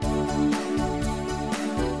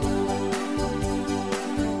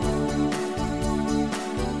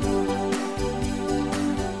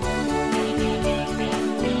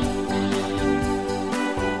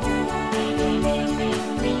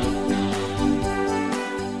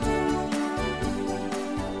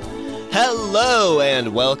Hello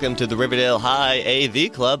and welcome to the Riverdale High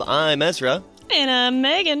AV Club. I'm Ezra. And I'm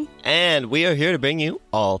Megan. And we are here to bring you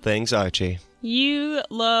all things Archie. You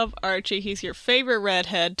love Archie. He's your favorite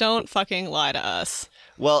redhead. Don't fucking lie to us.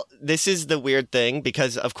 Well, this is the weird thing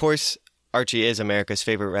because, of course, Archie is America's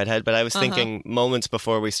favorite redhead, but I was thinking moments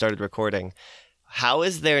before we started recording, how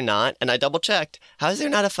is there not, and I double-checked, how is there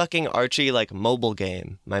not a fucking Archie, mobile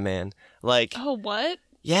game, my man? Oh, what?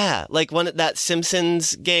 Yeah, that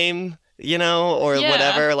Simpsons game, or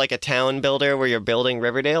whatever, a town builder where you're building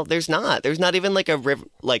Riverdale. There's not even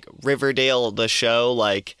Riverdale the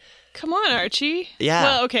show, Come on, Archie. Yeah.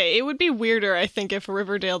 Well, okay, it would be weirder, I think, if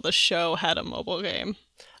Riverdale the show had a mobile game.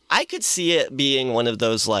 I could see it being one of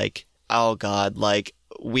those,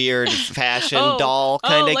 weird fashion doll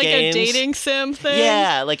kind of games. A dating sim thing?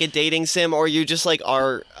 Yeah, like a dating sim, or you just,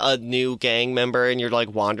 are a new gang member and you're,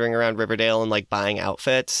 wandering around Riverdale and, buying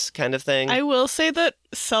outfits kind of thing. I will say that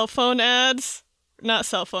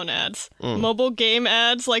mobile game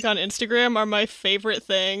ads, on Instagram are my favorite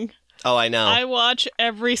thing. Oh, I know. I watch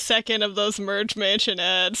every second of those Merge Mansion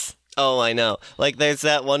ads. Oh, I know. There's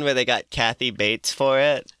that one where they got Kathy Bates for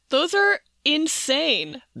it. Those are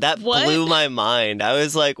insane. That blew my mind. I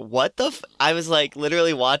was like, what the I was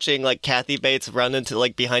literally watching Kathy Bates run into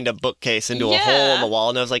behind a bookcase into a hole in the wall,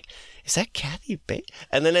 and I was like, is that Kathy Bates?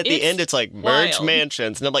 And then at the end it's Merge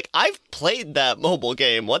Mansions, and I'm like, I've played that mobile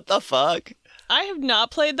game. What the fuck? I have not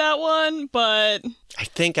played that one, but I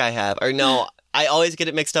think I have. Or no, I always get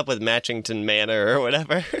it mixed up with Matchington Manor or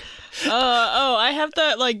whatever. I have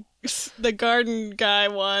that the garden guy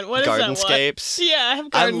one. What is that one? Gardenscapes? Yeah, I have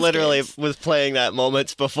Gardenscapes. I literally was playing that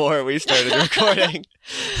moments before we started recording.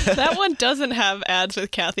 That one doesn't have ads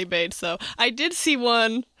with Kathy Bates, though. I did see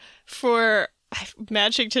one for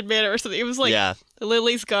Matchington Manor or something. It was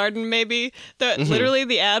Lily's Garden, maybe. That literally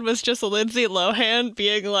the ad was just Lindsay Lohan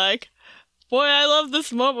being like, boy, I love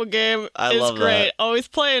this mobile game. It's great. That. Always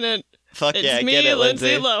playing it. Fuck it's yeah, me, get it,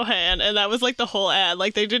 Lindsay Lohan. And that was the whole ad.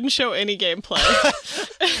 They didn't show any gameplay.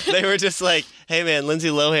 They were just hey man, Lindsay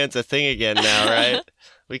Lohan's a thing again now, right?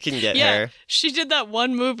 We can get her. She did that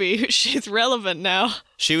one movie. She's relevant now.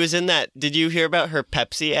 She was in that. Did you hear about her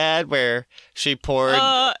Pepsi ad where she poured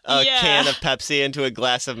a can of Pepsi into a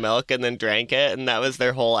glass of milk and then drank it? And that was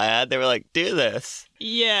their whole ad. They were like, do this.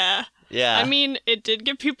 Yeah. Yeah. I mean, it did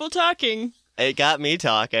get people talking. It got me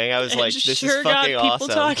talking. I was like, this is fucking got people awesome.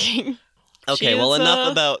 Talking. Okay, well,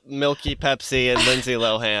 enough about Milky Pepsi and Lindsay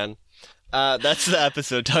Lohan. That's the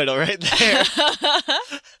episode title right there.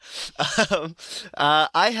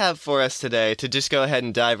 I have for us today, to just go ahead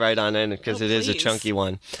and dive right on in, because it is a chunky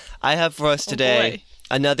one. I have for us today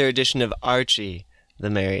another edition of Archie, The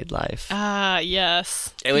Married Life. Ah,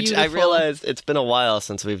 yes. Which Beautiful. I realized it's been a while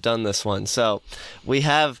since we've done this one. So we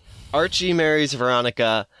have Archie Marries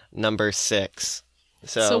Veronica, number 6.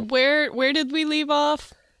 So where did we leave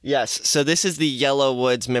off? Yes, so this is the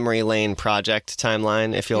Yellowwoods Memory Lane project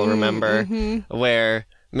timeline, if you'll remember, where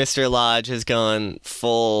Mr. Lodge has gone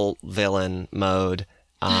full villain mode,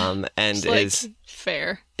 and is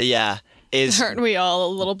fair. Yeah, aren't we all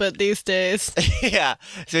a little bit these days? Yeah,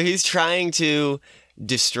 so he's trying to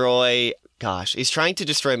destroy. He's trying to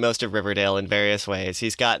destroy most of Riverdale in various ways.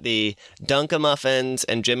 He's got the Dunk-a-Muffins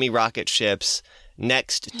and Jimmy Rocket ships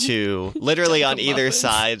next to, literally on either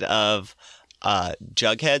side of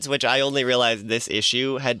Jugheads, which I only realized this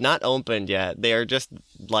issue had not opened yet. They are just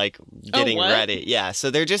getting ready. Yeah,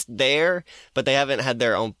 so they're just there, but they haven't had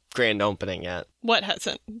their own grand opening yet. What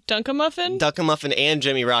hasn't? Dunk-a-Muffin? Dunk-a-Muffin and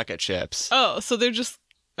Jimmy Rocket ships. Oh, so they're just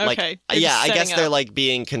okay. I guess they're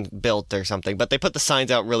being built or something, but they put the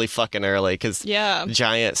signs out really fucking early because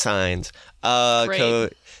giant signs.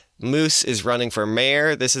 Moose is running for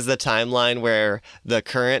mayor. This is the timeline where the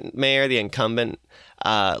current mayor, the incumbent,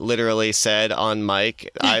 literally said on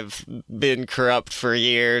mic, I've been corrupt for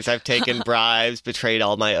years. I've taken bribes, betrayed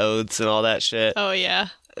all my oaths and all that shit. Oh, yeah.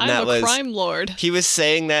 I'm a crime lord. He was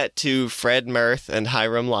saying that to Fred Mirth and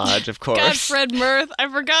Hiram Lodge, of course. God, Fred Mirth. I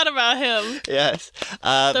forgot about him. Yes.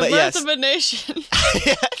 The Mirth of a Nation.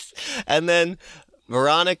 Yes. And then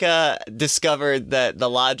Veronica discovered that the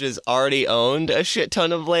lodges already owned a shit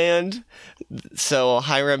ton of land, so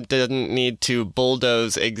Hiram didn't need to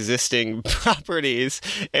bulldoze existing properties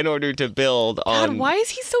in order to build on... God, why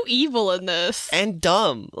is he so evil in this? And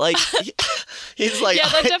dumb. He's like... Yeah,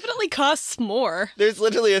 that definitely costs more. There's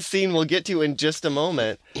literally a scene we'll get to in just a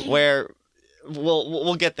moment where...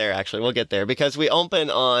 We'll get there, actually. We'll get there, because we open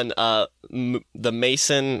on the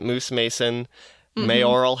Moose Mason...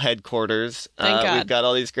 mayoral headquarters. Thank God. We've got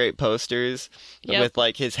all these great posters with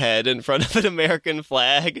his head in front of an American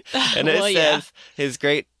flag, and it says his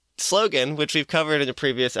great slogan, which we've covered in a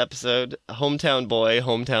previous episode, hometown boy,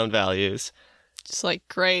 hometown values. Just like,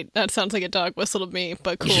 great. That sounds like a dog whistle to me,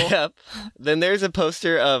 but cool. Yep. Then there's a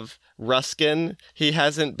poster of Ruskin. He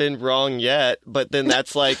hasn't been wrong yet, but then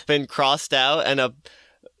that's like been crossed out, and a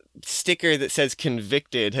sticker that says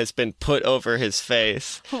convicted has been put over his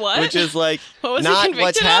face. What? Which is like not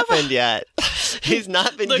what's happened yet. He's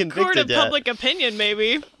not been convicted yet. The court of public opinion,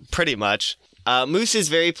 maybe. Pretty much. Moose is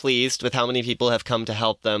very pleased with how many people have come to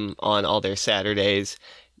help them on all their Saturdays.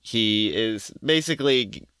 He is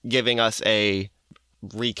basically giving us a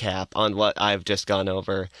recap on what I've just gone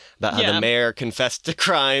over about how the mayor confessed to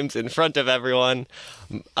crimes in front of everyone.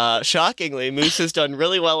 Shockingly, Moose has done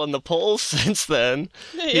really well in the polls since then.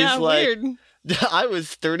 Yeah, he's like, weird. I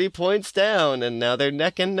was 30 points down, and now they're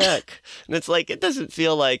neck and neck. And it's like, it doesn't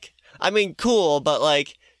feel like, I mean, cool, but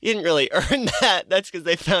like, you didn't really earn that. That's because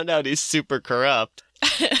they found out he's super corrupt.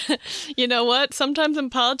 You know what? Sometimes in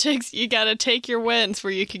politics, you gotta take your wins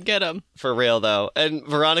where you can get them. For real, though. And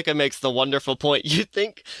Veronica makes the wonderful point. You'd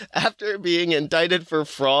think after being indicted for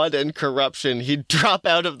fraud and corruption, he'd drop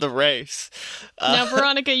out of the race. Now,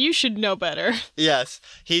 Veronica, you should know better. Yes.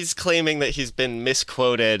 He's claiming that he's been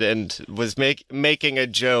misquoted and was making a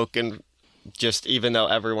joke, and just even though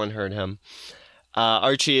everyone heard him.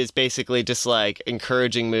 Archie is basically just like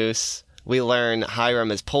encouraging Moose. We learn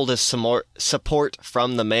Hiram has pulled his support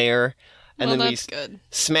from the mayor. And then that's good.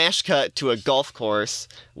 Smash cut to a golf course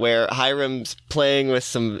where Hiram's playing with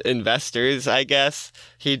some investors, I guess.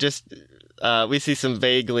 He just, we see some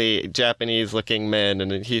vaguely Japanese-looking men,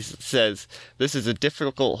 and he says, "This is a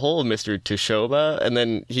difficult hole, Mr. Toshoba," and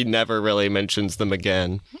then he never really mentions them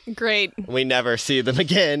again. Great. We never see them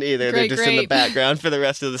again, either. They're just in the background for the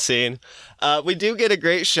rest of the scene. We do get a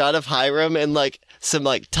great shot of Hiram in, like, some,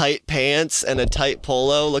 like, tight pants and a tight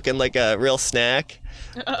polo, looking like a real snack.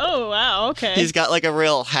 Oh, wow, okay. He's got, like, a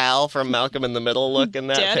real Hal from Malcolm in the Middle look in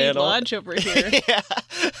that Daddy panel. Lodge over here. Yeah.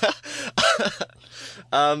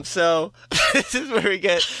 So this is where we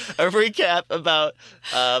get a recap about,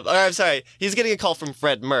 he's getting a call from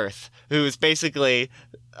Fred Mirth, who is basically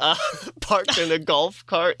parked in a golf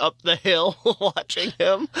cart up the hill watching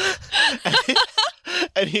him.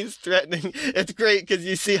 And he's threatening. It's great because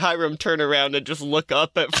you see Hiram turn around and just look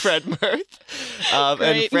up at Fred Mirth.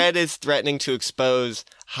 And Fred is threatening to expose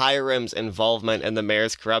Hiram's involvement in the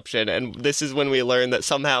mayor's corruption. And this is when we learn that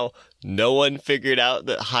somehow no one figured out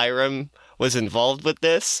that Hiram was involved with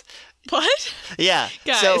this. What? Yeah.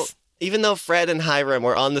 Guys. So even though Fred and Hiram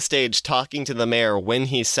were on the stage talking to the mayor when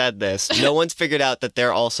he said this, no one's figured out that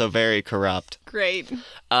they're also very corrupt. Great.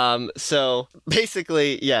 So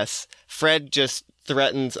basically, yes, Fred just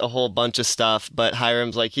threatens a whole bunch of stuff, but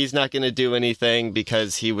Hiram's like, he's not going to do anything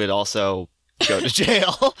because he would also go to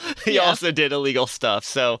jail. He also did illegal stuff,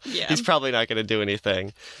 so he's probably not going to do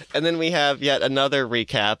anything. And then we have yet another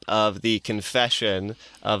recap of the confession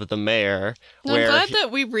of the mayor. I'm glad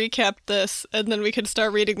that we recapped this, and then we can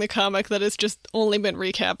start reading the comic that has just only been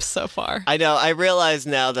recaps so far. I know. I realize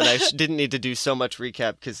now that I didn't need to do so much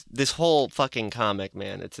recap, because this whole fucking comic,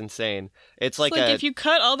 man, it's insane. It's like if you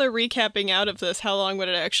cut all the recapping out of this, how long would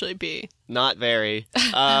it actually be? Not very.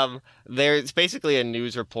 There's basically a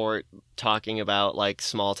news report talking about, like,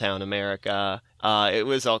 small town America. It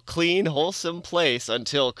was a clean, wholesome place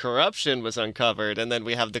until corruption was uncovered. And then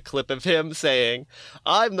we have the clip of him saying,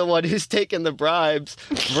 "I'm the one who's taken the bribes,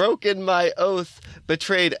 broken my oath,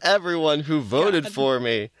 betrayed everyone who voted for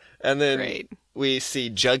me." And then we see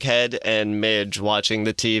Jughead and Midge watching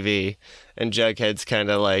the TV. And Jughead's kind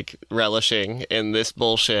of, like, relishing in this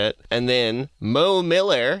bullshit. And then Mo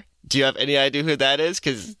Miller... Do you have any idea who that is?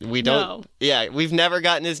 Because we don't... No. Yeah, we've never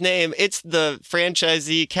gotten his name. It's the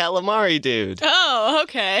franchisee Calamari dude. Oh,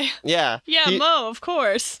 okay. Yeah. Yeah, Mo, of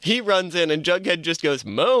course. He runs in and Jughead just goes,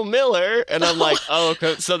 "Mo Miller." And I'm like, oh,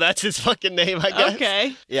 okay, so that's his fucking name, I guess.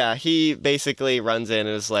 Okay. Yeah, he basically runs in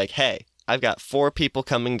and is like, "Hey, I've got 4 people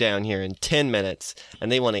coming down here in 10 minutes, and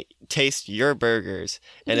they want to taste your burgers.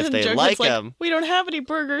 And if they like them... We don't have any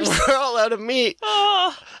burgers. We're all out of meat.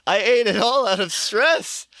 Oh. I ate it all out of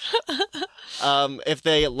stress." If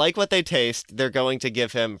they like what they taste, they're going to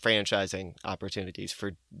give him franchising opportunities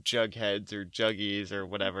for Jugheads or Juggies or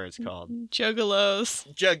whatever it's called. Juggalos.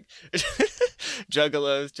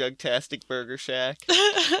 Juggalos, Jugtastic Burger Shack.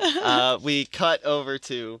 We cut over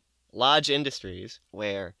to Lodge Industries,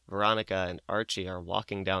 where Veronica and Archie are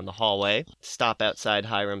walking down the hallway, stop outside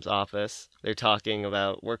Hiram's office. They're talking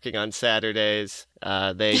about working on Saturdays,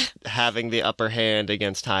 they having the upper hand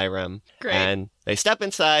against Hiram. Great. And they step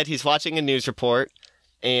inside, he's watching a news report,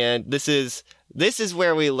 and this is this is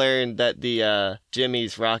where we learned that the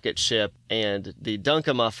Jimmy's rocket ship and the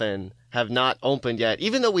Dunk-a-Muffin have not opened yet,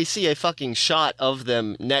 even though we see a fucking shot of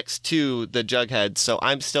them next to the Jughead. So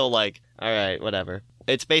I'm still like, all right, whatever.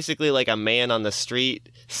 It's basically like a man on the street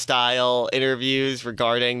style interviews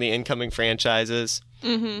regarding the incoming franchises.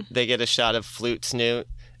 Mm-hmm. They get a shot of Flute Snoot,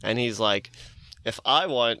 and he's like, if I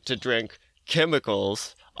want to drink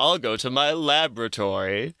chemicals, I'll go to my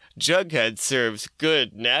laboratory. Jughead serves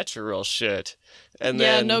good natural shit. And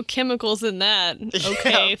then, no chemicals in that.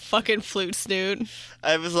 Okay, fucking Flute Snoot.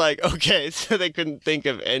 I was like, okay, so they couldn't think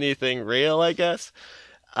of anything real, I guess.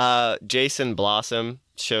 Jason Blossom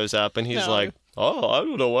shows up, and he's like, oh, I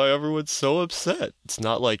don't know why everyone's so upset. It's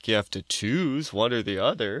not like you have to choose one or the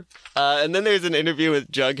other. And then there's an interview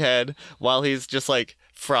with Jughead while he's just like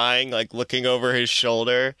frying, like looking over his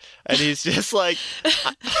shoulder. And he's just like,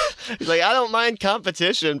 he's like, I don't mind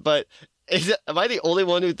competition, but am I the only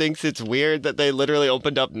one who thinks it's weird that they literally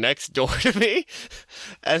opened up next door to me?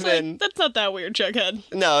 And then that's not that weird, Jughead.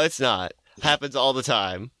 No, it's not. Happens all the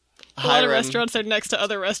time. A lot of restaurants are next to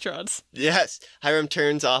other restaurants. Yes. Hiram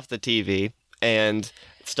turns off the TV and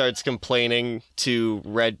starts complaining to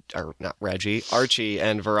Archie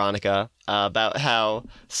and Veronica about how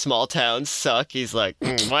small towns suck. He's like,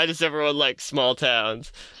 why does everyone like small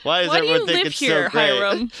towns? Why does everyone think it's here, so great?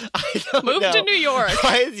 Hiram? I don't Move know. to New York.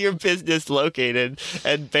 Why is your business located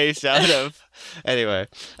and based out of... Anyway.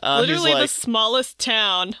 Literally the smallest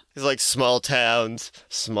town. He's like, small towns,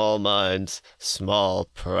 small minds, small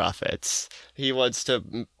profits. He wants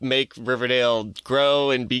to make Riverdale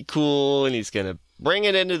grow and be cool, and he's going to bring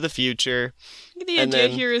it into the future. The idea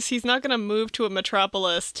here is he's not going to move to a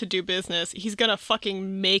metropolis to do business. He's going to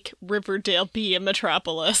fucking make Riverdale be a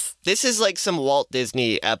metropolis. This is like some Walt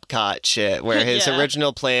Disney Epcot shit, where his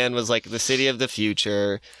original plan was like the city of the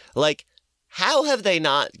future. Like, how have they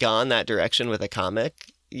not gone that direction with a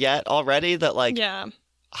comic yet already? That like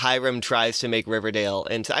Hiram tries to make Riverdale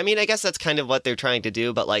into... I mean, I guess that's kind of what they're trying to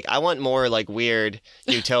do, but like I want more like weird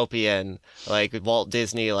utopian, like Walt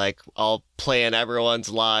Disney, like I'll plan everyone's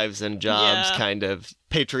lives and jobs kind of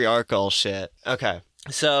patriarchal shit. Okay.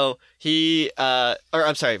 So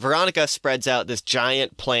Veronica spreads out this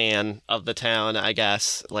giant plan of the town, I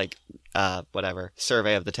guess, like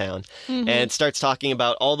survey of the town, and starts talking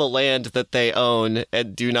about all the land that they own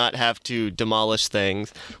and do not have to demolish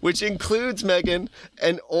things, which includes, Megan,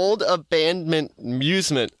 an abandoned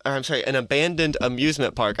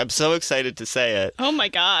amusement park. I'm so excited to say it. Oh my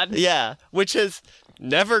God. Yeah, which has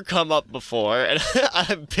never come up before, and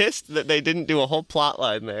I'm pissed that they didn't do a whole plot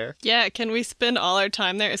line there. Yeah, can we spend all our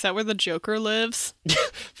time there? Is that where the Joker lives?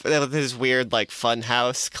 With his weird, like,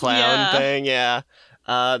 funhouse clown thing, yeah.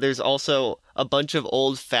 There's also a bunch of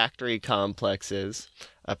old factory complexes,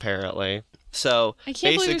 apparently. So, I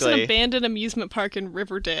can't believe there's an abandoned amusement park in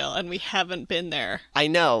Riverdale, and we haven't been there. I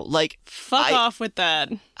know, like... Fuck off with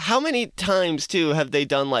that. How many times, too, have they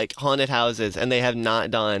done, like, haunted houses, and they have not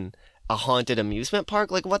done a haunted amusement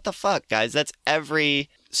park? Like, what the fuck, guys? That's every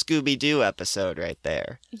Scooby-Doo episode right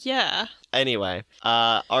there. Yeah. Anyway,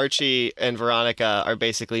 Archie and Veronica are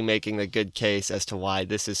basically making a good case as to why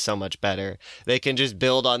this is so much better. They can just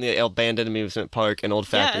build on the abandoned amusement park and old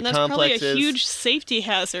factory complexes. Yeah, and that's probably a huge safety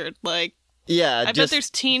hazard. Like, yeah, I bet there's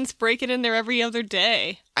teens breaking in there every other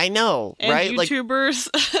day. I know, and right? YouTubers.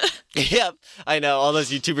 Like, yep, I know. All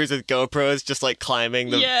those YouTubers with GoPros just, like, climbing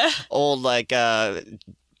the old, like,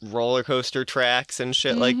 roller coaster tracks and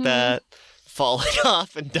shit like that, falling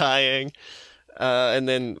off and dying. And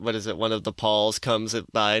then, what is it? One of the Pauls comes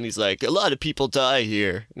by and he's like, a lot of people die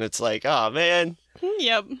here. And it's like, oh, man.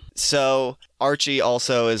 Yep. So Archie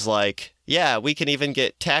also is like, yeah, we can even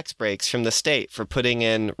get tax breaks from the state for putting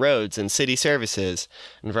in roads and city services.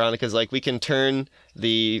 And Veronica's like, we can turn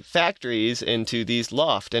the factories into these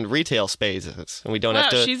loft and retail spaces. And we don't have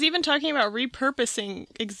to... She's even talking about repurposing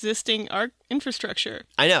existing art infrastructure.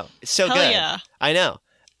 I know. It's so Hell good. Yeah. I know.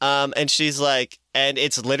 And she's like, and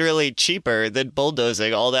it's literally cheaper than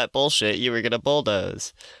bulldozing all that bullshit you were going to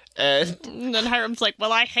bulldoze. And then Hiram's like,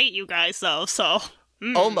 well, I hate you guys, though, so...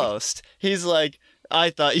 Almost. He's like, I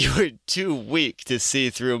thought you were too weak to see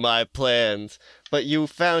through my plans, but you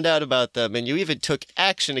found out about them, and you even took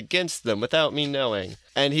action against them without me knowing.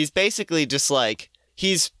 And he's basically just like,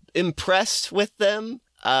 he's impressed with them,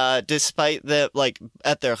 despite the, like,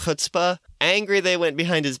 at their chutzpah. Angry they went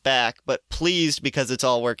behind his back, but pleased because it's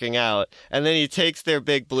all working out. And then he takes their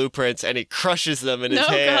big blueprints and he crushes them in his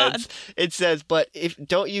hands. God. It says, but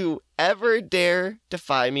don't you ever dare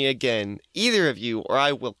defy me again, either of you, or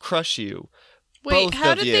I will crush you. Wait,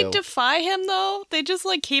 how did they defy him, though? They just,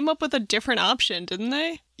 like, came up with a different option, didn't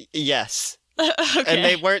they? Yes. Okay. And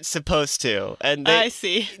they weren't supposed to. And I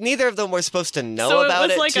see. Neither of them were supposed to know So about it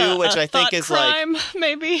was it, like too, which I think is crime, like...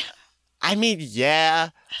 maybe? I mean, yeah.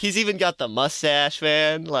 He's even got the mustache,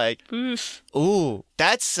 man. Like, Oof. ooh,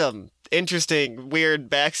 that's some interesting, weird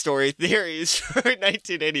backstory theories for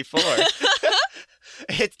 1984.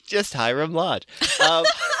 It's just Hiram Lodge.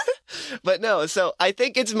 But no, so I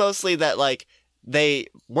think it's mostly that, like, they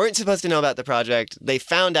weren't supposed to know about the project. They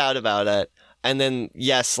found out about it. And then,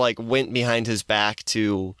 yes, like, went behind his back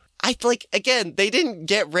to... again, they didn't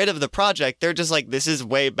get rid of the project. They're just like, this is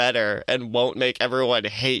way better and won't make everyone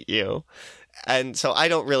hate you. And so I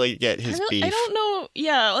don't really get his beef. I don't know.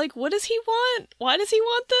 Yeah, like, what does he want? Why does he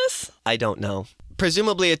want this? I don't know.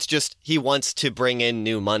 Presumably it's just he wants to bring in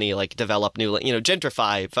new money, like develop new,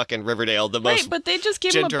 gentrify fucking Riverdale, the most Right, but they just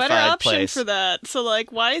gave him a better option place. for that. So,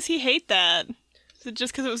 like, why does he hate that? Is it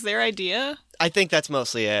just because it was their idea? I think that's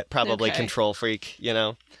mostly it. Probably Okay. control freak,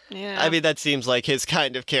 Yeah. I mean, that seems like his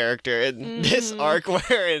kind of character in this arc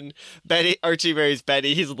wherein Archie marries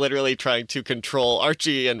Betty. He's literally trying to control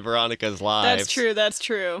Archie and Veronica's lives. That's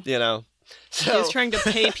true. So, He's trying to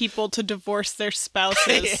pay people to divorce their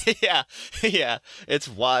spouses. yeah, it's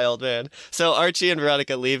wild, man. So Archie and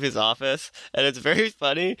Veronica leave his office, and it's very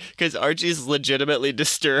funny because Archie's legitimately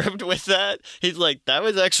disturbed with that. He's like, that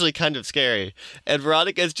was actually kind of scary. And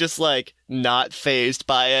Veronica's just like, not fazed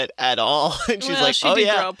by it at all. And she's like, she oh did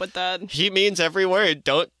yeah, grow up with that. he means every word.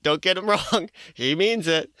 Don't get him wrong. He means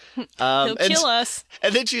it. He'll kill us.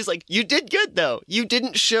 And then she's like, you did good though. You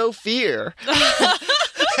didn't show fear.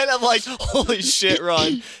 And I'm like, holy shit,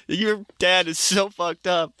 Ron, your dad is so fucked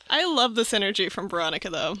up. I love this energy from Veronica,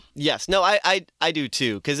 though. Yes, no, I do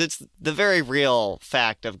too, because it's the very real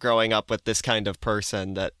fact of growing up with this kind of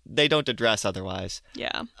person that they don't address otherwise.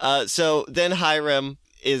 Yeah. So then Hiram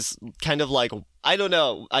is kind of like, I don't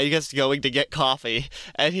know, I guess going to get coffee,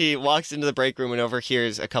 and he walks into the break room and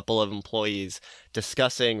overhears a couple of employees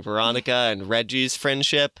discussing Veronica and Reggie's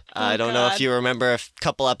friendship. I don't know if you remember a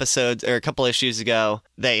couple episodes or a couple issues ago,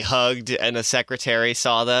 they hugged and a secretary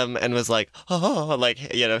saw them and was like, oh, like,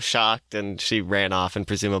 shocked, and she ran off, and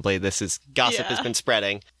presumably this is gossip has been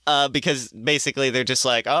spreading. Because basically they're just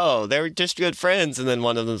like, oh, they're just good friends. And then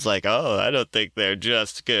one of them's like, oh, I don't think they're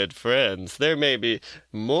just good friends. There may be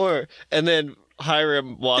more. And then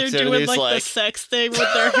Hiram walks in and he's like the sex thing with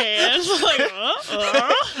their hands. Like,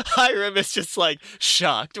 Hiram is just like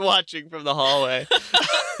shocked watching from the hallway.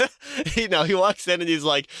 He walks in and he's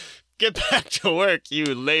like, get back to work, you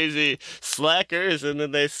lazy slackers. And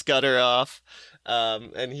then they scutter off.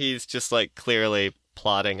 And he's just like clearly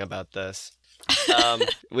plotting about this.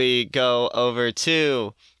 We go over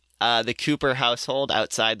to the Cooper household,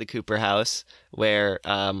 outside the Cooper house, where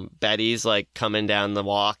Betty's like coming down the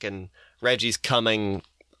walk and Reggie's coming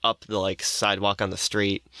up the like sidewalk on the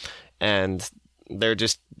street, and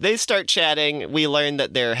they start chatting. We learn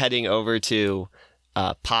that they're heading over to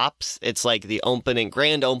Pops. It's like the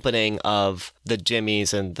grand opening of the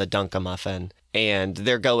Jimmy's and the Dunk-A-Muffin. And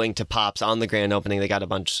they're going to Pops on the grand opening. They got a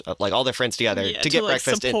bunch of all their friends together to get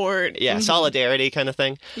breakfast. Support. Solidarity kind of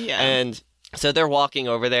thing. Yeah. And so they're walking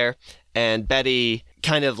over there, and Betty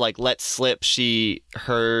kind of like lets slip she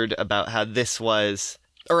heard about how this was,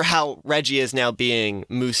 or how Reggie is now being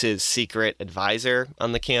Moose's secret advisor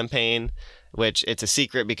on the campaign, which it's a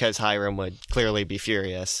secret because Hiram would clearly be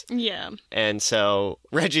furious. Yeah. And so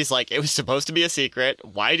Reggie's like, it was supposed to be a secret.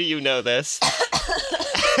 Why do you know this?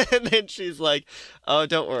 And then she's like, oh,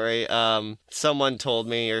 don't worry. Someone told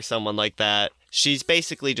me, or someone like that. She's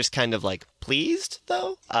basically just kind of like pleased,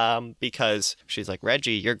 though, because she's like,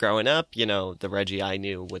 Reggie, you're growing up. The Reggie I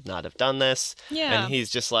knew would not have done this. Yeah. And he's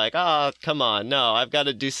just like, oh, come on. No, I've got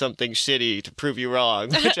to do something shitty to prove you wrong,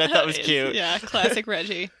 which I thought was cute. Yeah, classic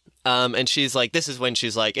Reggie. And she's like, this is when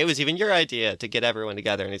she's like, it was even your idea to get everyone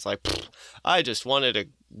together. And he's like, I just wanted a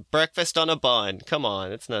breakfast on a bun. Come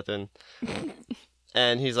on, it's nothing.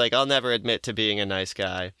 And he's like, I'll never admit to being a nice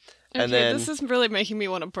guy. Okay, And then, this is really making me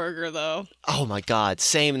want a burger, though. oh my God,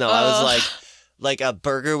 same though. I was like a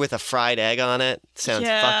burger with a fried egg on it. Sounds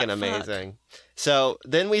fucking amazing. So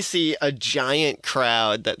then we see a giant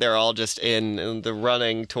crowd that they're all just in the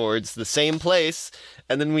running towards the same place.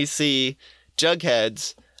 And then we see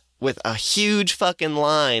Jughead's with a huge fucking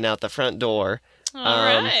line out the front door. All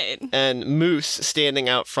right. And Moose standing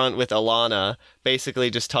out front with Alana, basically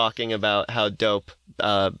just talking about how dope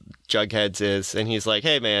Jughead's is. And he's like,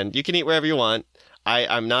 hey, man, you can eat wherever you want.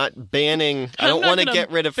 I'm not banning. I don't want to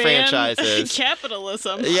get rid of franchises.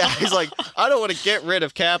 Capitalism. Yeah, he's like, I don't want to get rid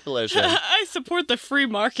of capitalism. I support the free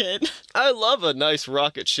market. I love a nice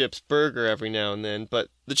rocket ship's burger every now and then, but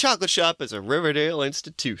the chocolate shop is a Riverdale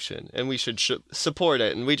institution, and we should support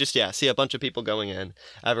it. And we just, see a bunch of people going in.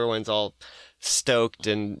 Everyone's all stoked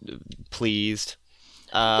and pleased.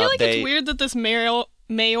 I feel like it's weird that this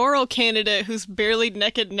mayoral candidate who's barely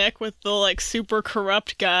neck and neck with the, like, super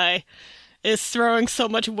corrupt guy is throwing so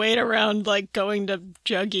much weight around, like, going to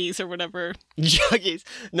Juggies or whatever. Juggies.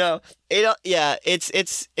 No.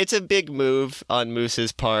 It's a big move on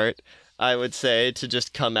Moose's part, I would say, to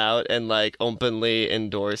just come out and, like, openly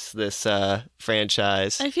endorse this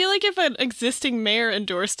franchise. I feel like if an existing mayor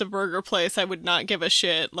endorsed a burger place, I would not give a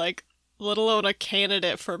shit, like, let alone a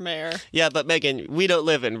candidate for mayor. Yeah, but Megan, we don't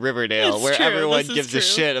live in Riverdale, where everyone gives a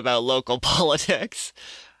shit about local politics.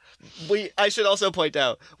 I should also point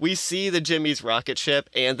out, we see the Jimmy's Rocket Ship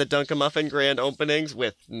and the Dunk-A-Muffin grand openings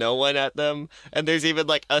with no one at them. And there's even,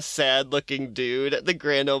 like, a sad-looking dude at the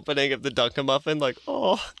grand opening of the Dunk-A-Muffin, like,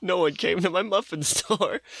 oh, no one came to my muffin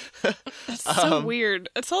store. It's so weird.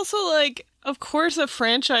 It's also, like, of course a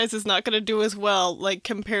franchise is not going to do as well, like,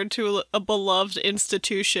 compared to a beloved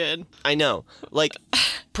institution. I know. Like,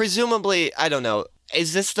 presumably, I don't know,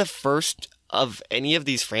 is this the first of any of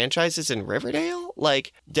these franchises in Riverdale?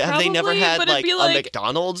 Like, have they never had, like, a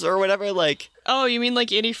McDonald's or whatever? Like, oh, you mean,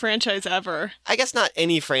 like, any franchise ever? I guess not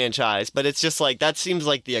any franchise, but it's just, like, that seems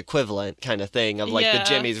like the equivalent kind of thing of, like, the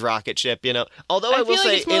Jimmy's Rocket Ship, you know? Although I will say,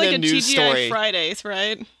 like it's more in like a news GGI story... Fridays,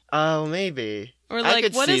 right? Oh, maybe. Or,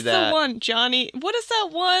 like, what is the one, Johnny... What is that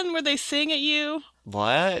one where they sing at you?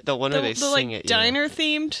 What? The one where they sing at you? The, like,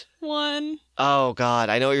 diner-themed one? Oh, God,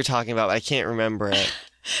 I know what you're talking about, but I can't remember it.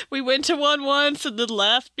 We went to one once and then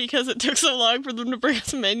left because it took so long for them to bring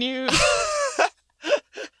us menus.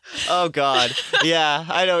 Oh, God. Yeah,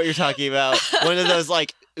 I know what you're talking about. One of those,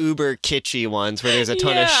 like, uber kitschy ones where there's a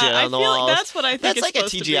ton of shit on the walls. I feel like that's what I think it's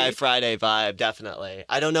supposed to be. That's like a TGI Friday vibe, definitely.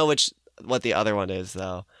 I don't know what the other one is,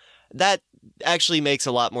 though. That actually makes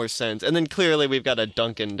a lot more sense. And then clearly we've got a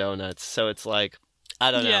Dunkin' Donuts, so it's like,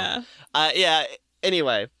 I don't know.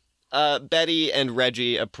 Anyway. Betty and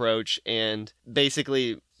Reggie approach, and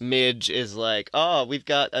basically Midge is like, oh, we've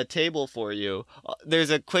got a table for you. There's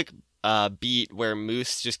a quick beat where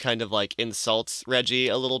Moose just kind of, like, insults Reggie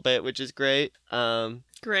a little bit, which is great.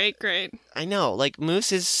 Great. I know, like,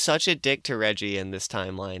 Moose is such a dick to Reggie in this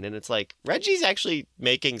timeline, and it's like, Reggie's actually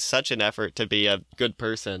making such an effort to be a good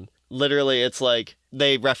person. Literally, it's like,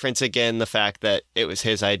 they reference again the fact that it was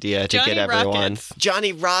his idea to get everyone. Rockets.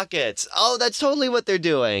 Johnny Rockets. Oh, that's totally what they're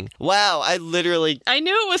doing. Wow, I knew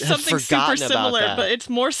it was something super similar, but it's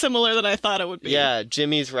more similar than I thought it would be. Yeah,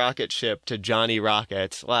 Jimmy's Rocket Ship to Johnny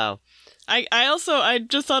Rockets. Wow. I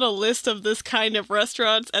just saw a list of this kind of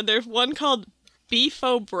restaurants, and there's one called Beef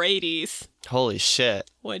O'Brady's. Holy shit.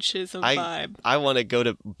 Which is a vibe. I want to go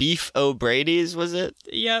to Beef O'Brady's, was it?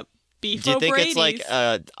 Yep. Beef O'Brady's. Do you think it's like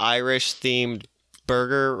a Irish-themed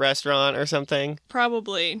burger restaurant or something?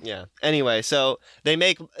 Probably. Yeah. Anyway, so they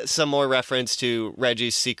make some more reference to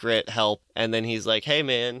Reggie's secret help, and then he's like, hey,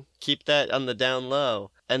 man, keep that on the down low.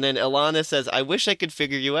 And then Ilana says, I wish I could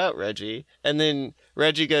figure you out, Reggie. And then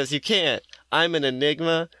Reggie goes, you can't. I'm an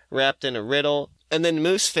enigma wrapped in a riddle. And then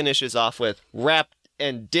Moose finishes off with, wrapped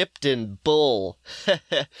and dipped in bull.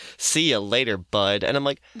 See you later, bud. And I'm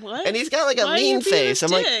like, what? And he's got like a mean face. I'm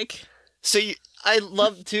dick? Like, so I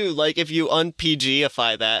love too, like, if you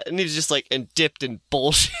un-PG-ify that, and he's just like, and dipped in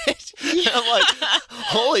bullshit. I'm like,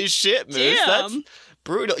 holy shit, Moose. Damn. That's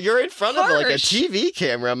brutal. You're in front of like a TV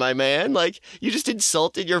camera, my man. Like, you just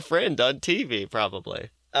insulted your friend on TV, probably.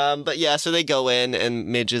 But yeah, so they go in, and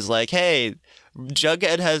Midge is like, hey,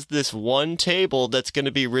 Jughead has this one table that's going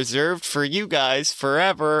to be reserved for you guys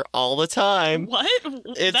forever, all the time. What?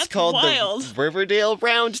 It's That's called wild. The Riverdale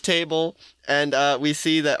Round Table. And we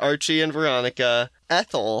see that Archie and Veronica,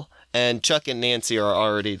 Ethel, and Chuck and Nancy are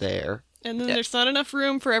already there. And then there's not enough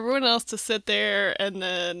room for everyone else to sit there, and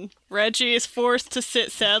then Reggie is forced to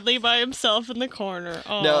sit sadly by himself in the corner.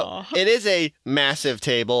 Aww. No, it is a massive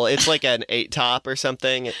table. It's like an 8-top or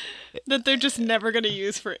something. That they're just never going to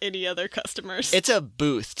use for any other customers. It's a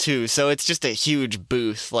booth, too, so it's just a huge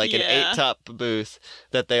booth, like an 8-top booth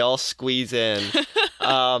that they all squeeze in.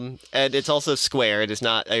 And it's also square. It is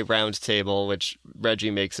not a round table, which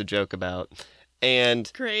Reggie makes a joke about.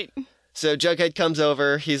 And great. So Jughead comes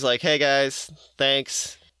over. He's like, hey, guys,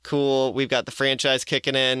 thanks. Cool. We've got the franchise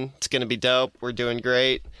kicking in. It's going to be dope. We're doing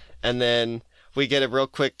great. And then we get a real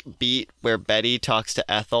quick beat where Betty talks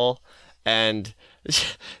to Ethel. And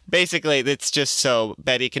basically, it's just so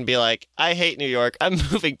Betty can be like, I hate New York. I'm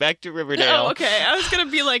moving back to Riverdale. Oh, okay. I was going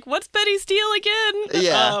to be like, what's Betty's deal again?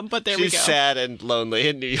 Yeah. But there we go. She's sad and lonely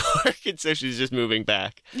in New York, and so she's just moving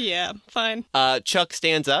back. Yeah, fine. Chuck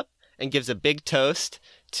stands up and gives a big toast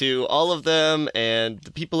to all of them and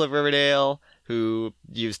the people of Riverdale who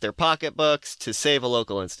used their pocketbooks to save a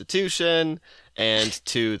local institution, and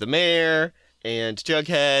to the mayor and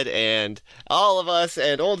Jughead and all of us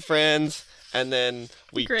and old friends. And then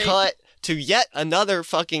we cut to yet another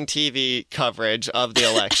fucking TV coverage of the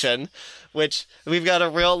election, which we've got a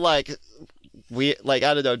real, I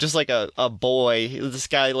don't know, just like a boy. This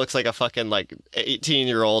guy looks like a fucking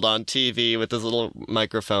 18-year-old on TV with his little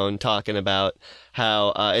microphone talking about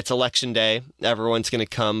how it's election day. Everyone's going to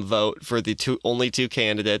come vote for the only two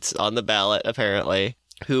candidates on the ballot, apparently,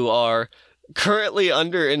 who are currently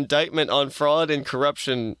under indictment on fraud and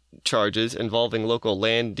corruption charges involving local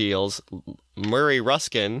land deals. Murray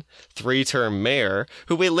Ruskin, 3-term mayor,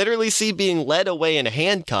 who we literally see being led away in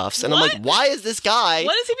handcuffs. And I'm like, why is this guy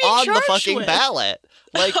on the fucking ballot?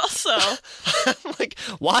 Also, I'm like,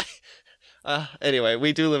 why? Anyway,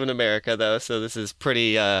 we do live in America, though, so this is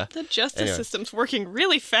pretty... the justice system's working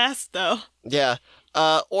really fast, though. Yeah.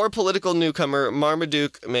 Or political newcomer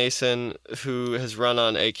Marmaduke Mason, who has run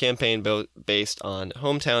on a campaign based on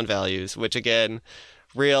hometown values, which, again,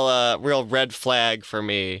 real red flag for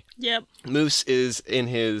me. Yep. Moose is in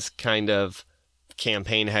his kind of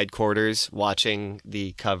campaign headquarters watching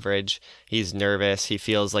the coverage. He's nervous. He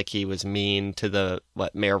feels like he was mean to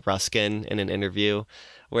Mayor Ruskin in an interview,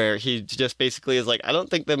 where he just basically is like, I don't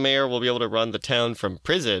think the mayor will be able to run the town from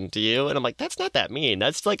prison, do you? And I'm like, that's not that mean.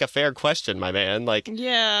 That's a fair question, my man.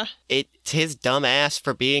 Yeah. It's his dumb ass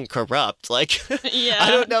for being corrupt. Yeah.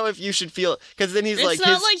 I don't know if you should feel, because then he's it's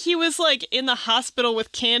not like he was in the hospital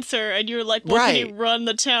with cancer and you're like, well, can he run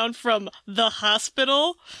the town from the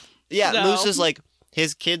hospital? Yeah, no. Moose is like,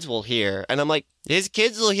 his kids will hear. And I'm like, his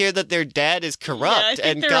kids will hear that their dad is corrupt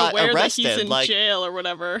and got arrested. That he's in jail or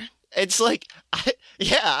whatever. It's like,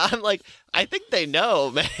 I'm like, I think they know,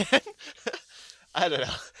 man. I don't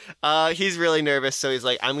know. He's really nervous, so he's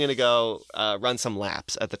like, I'm going to go run some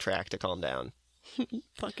laps at the track to calm down.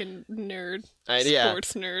 Fucking nerd.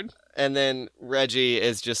 Sports nerd. And then Reggie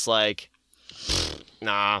is just like,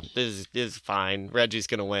 nah, this is fine. Reggie's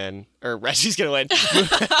going to win. Or Reggie's going to win.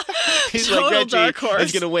 He's like, Reggie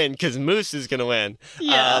is going to win because Moose is going to win.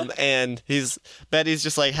 Yeah. And Betty's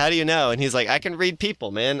just like, how do you know? And he's like, I can read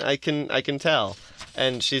people, man. I can tell.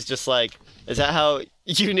 And she's just like, is that how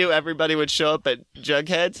you knew everybody would show up at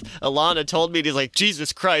Jughead's? Alana told me, and he's like,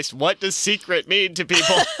 Jesus Christ, what does secret mean to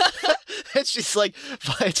people? And she's like,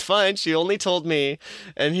 it's fine. She only told me.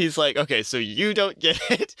 And he's like, okay, so you don't get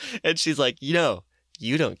it. And she's like, you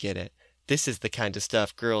don't get it. This is the kind of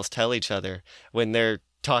stuff girls tell each other when they're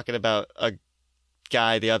talking about a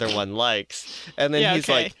guy the other one likes. And then he's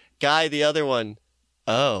like, guy the other one,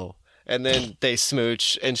 oh. And then they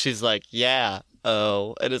smooch, and she's like, yeah,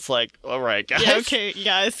 oh. And it's like, all right, guys. Yeah, okay,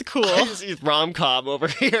 guys, cool. He's rom-com over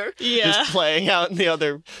here. Yeah. Just playing out in the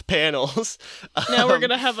other panels. Now we're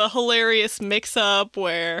going to have a hilarious mix-up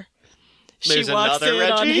where she walks in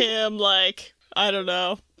on him I don't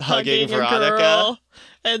know, hugging Veronica. A girl.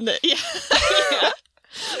 And yeah.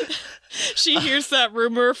 She hears that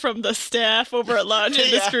rumor from the staff over at Lodge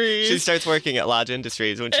Industries. She starts working at Lodge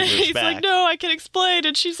Industries when she moves He's back. like, no, I can explain.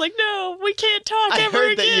 And she's like, no, we can't talk ever again. I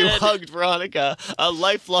heard that you hugged Veronica, a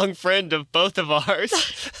lifelong friend of both of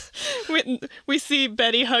ours. We see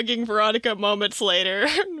Betty hugging Veronica moments later.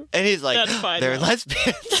 And he's like, that's fine, they're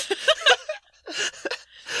lesbians.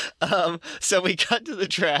 So we cut to the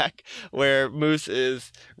track where Moose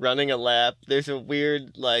is running a lap. There's a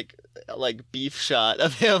weird, like beef shot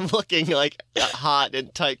of him looking hot in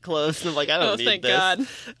tight clothes. And I'm like, I don't need this. Oh,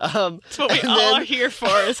 thank God. That's what we all are here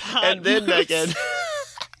for is hot And then, Moose.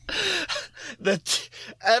 Megan,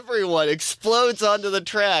 everyone explodes onto the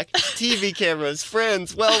track. TV cameras,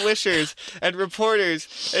 friends, well-wishers, and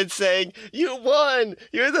reporters, and saying, you won!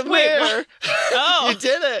 You're the mayor! Oh. You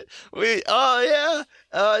did it!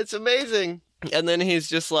 It's amazing. And then he's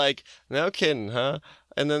just like, no kidding, huh?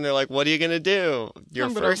 And then they're like, what are you going to do? Your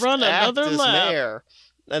first act is mayor.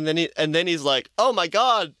 And then he's like, oh my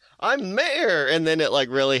God, I'm mayor. And then it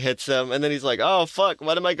really hits him. And then he's like, oh fuck,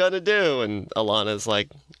 what am I going to do? And Alana's like,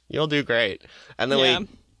 you'll do great. And then we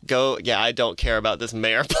go, I don't care about this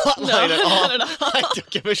mayor plotline at all. Not at all. I don't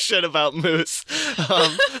give a shit about Moose.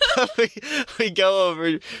 We go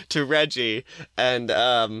over to Reggie and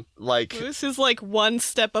Moose is one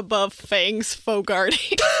step above Fang's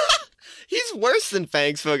Fogarty. He's worse than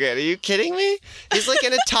Fang's Fogan. Are you kidding me? He's like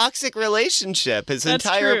in a toxic relationship. His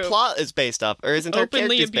entire plot is based off, or his entire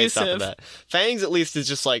character is based off of that. Fang's at least is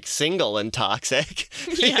just like single and toxic.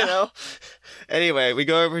 Yeah. You know? Anyway, we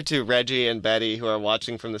go over to Reggie and Betty, who are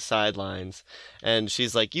watching from the sidelines, and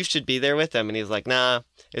she's like, "You should be there with them," and he's like, "Nah,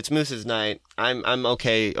 it's Moose's night. I'm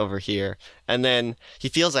okay over here." And then he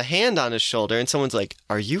feels a hand on his shoulder, and someone's like,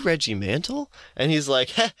 "Are you Reggie Mantle?" And he's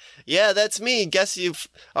like, "Yeah, that's me. Guess you've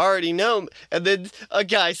already known." And then a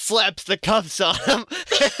guy slaps the cuffs on him.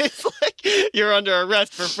 It's like, "You're under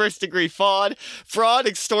arrest for first-degree fraud,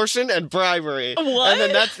 extortion, and bribery." What? And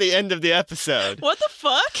then that's the end of the episode. What the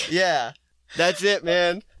fuck? Yeah. That's it,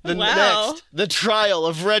 man. Wow. The trial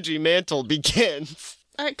of Reggie Mantle begins.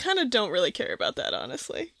 I kind of don't really care about that,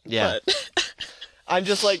 honestly. Yeah. But I'm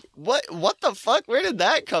just like, what the fuck? Where did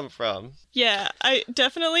that come from? yeah, I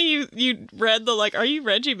definitely, you read the, like, "Are you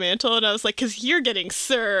Reggie Mantle?" And I was like, because you're getting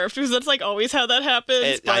served. Because that's, like, always how that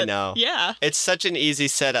happens. I know. Yeah. It's such an easy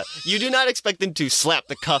setup. You do not expect them to slap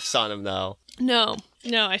the cuffs on him, though. No,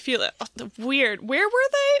 I feel it. Weird. Where were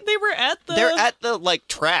they? They were at the... They're at the, like,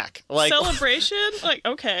 track. Like, celebration? Like,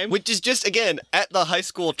 okay. which is just, again, at the high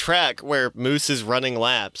school track where Moose is running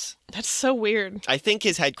laps. That's so weird. I think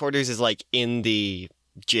his headquarters is, like, in the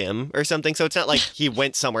gym or something, so it's not like he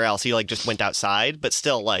went somewhere else. He, like, just went outside, but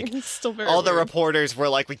still, like, It's still very all the weird. reporters were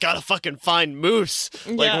like, "We gotta fucking find Moose,"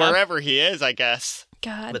 like, Yeah. wherever he is, I guess.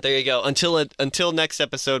 God. But there you go. Until next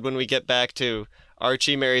episode, when we get back to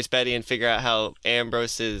Archie marries Betty and figure out how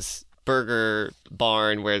Ambrose's burger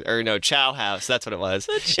barn, Chow House, that's what it was.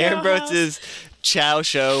 The Chow Ambrose's Chow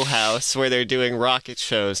Show House, where they're doing rocket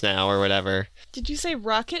shows now or whatever. Did you say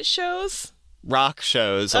rocket shows? Rock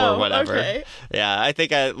shows or whatever. Okay. Yeah, I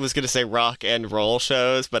think I was going to say rock and roll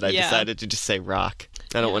shows, but I decided to just say rock.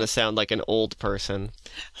 I don't want to sound like an old person.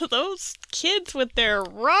 Those kids with their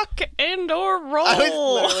rock and or roll. I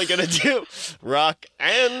was literally going to do rock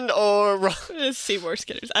and or roll. It's Seymour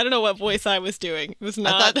Skitters. I don't know what voice I was doing. It was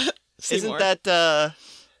not Seymour. Isn't that,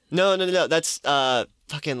 no, that's,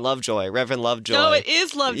 fucking Lovejoy, Reverend Lovejoy. No, it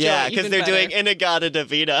is Lovejoy. Yeah, because they're better. doing Inagata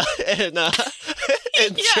Davida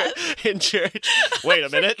in church. Wait a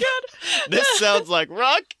minute. God. This sounds like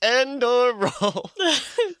rock and or roll.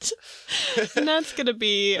 And that's going to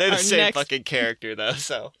be They're the our same next fucking character, though,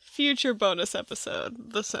 so. future bonus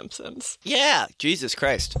episode, The Simpsons. Yeah, Jesus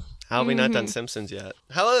Christ. How have we not done Simpsons yet?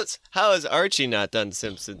 How has Archie not done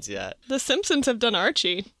Simpsons yet? The Simpsons have done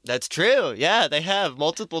Archie. That's true. Yeah, they have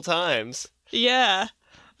multiple times. Yeah.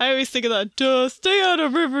 I always think of that, duh, stay out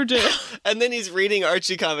of Riverdale. And then he's reading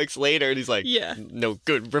Archie comics later, and he's like, Yeah. "No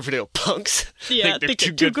good, Riverdale punks. Yeah, think they're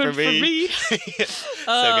too too good for me."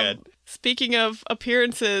 So good. Speaking of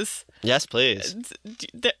appearances, Yes, please.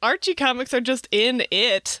 the Archie comics are just in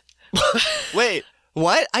it. Wait,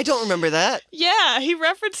 what? I don't remember that. Yeah, he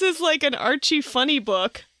references like an Archie funny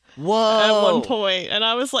book Whoa. at one point, and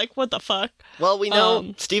I was like, what the fuck? Well, we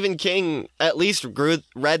know Stephen King at least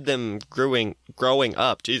read them growing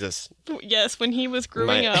up. Jesus. Yes, when he was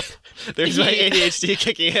growing up. There's my ADHD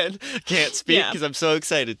kicking in. Can't speak because I'm so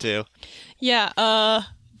excited to. Yeah,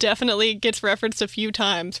 definitely gets referenced a few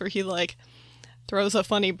times where he like throws a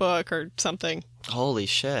funny book or something. Holy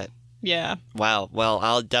shit. Yeah. Wow. Well,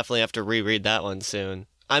 I'll definitely have to reread that one soon.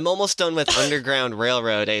 I'm almost done with Underground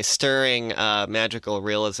Railroad, a stirring magical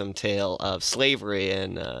realism tale of slavery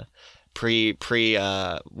in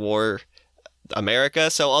pre-war America.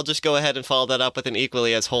 So I'll just go ahead and follow that up with an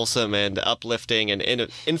equally as wholesome and uplifting and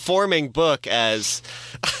informing book as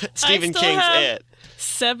Stephen King's It.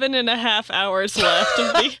 7.5 hours left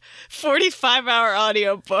of the 45-hour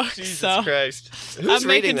audiobook. Jesus Christ. Who's I'm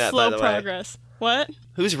reading making that, slow by the way? progress. What?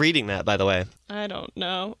 Who's reading that, by the way? I don't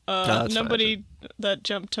know. that's Nobody that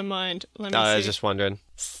jumped to mind. Let me see. I was just wondering.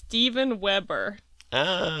 Steven Weber.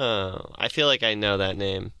 Oh, I feel like I know that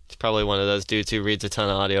name. It's probably one of those dudes who reads a ton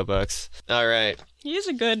of audiobooks. All right. He is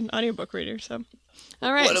a good audiobook reader, so.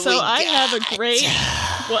 All right, What do so we I have got? a great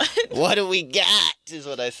what? What do we got? Is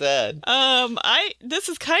what I said. This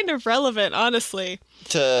is kind of relevant, honestly.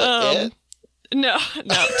 To it? No,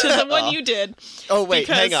 to the one you did. Oh wait,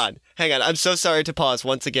 because- hang on. I'm so sorry to pause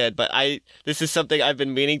once again, but this is something I've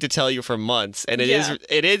been meaning to tell you for months, and it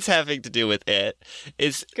is having to do with it.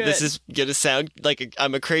 This is gonna sound like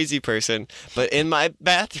I'm a crazy person, but in my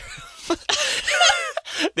bathroom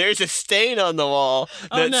there's a stain on the wall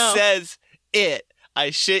that says it. I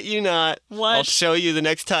shit you not. What? I'll show you the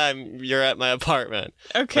next time you're at my apartment.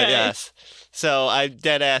 Okay. But yes. So I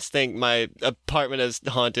dead ass think my apartment is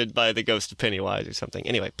haunted by the ghost of Pennywise or something.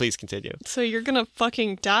 Anyway, please continue. So you're gonna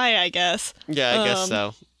fucking die, I guess. Yeah, I guess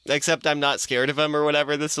so. Except I'm not scared of him or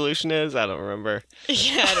whatever the solution is. I don't remember.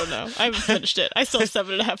 Yeah, I don't know. I haven't finished it. I still have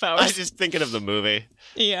 7.5 hours. I was just thinking of the movie.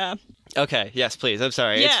 Yeah. Okay. Yes, please. I'm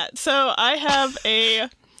sorry. Yeah. So I have a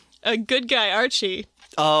good guy, Archie.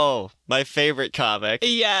 Oh, my favorite comic.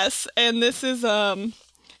 Yes. And this is,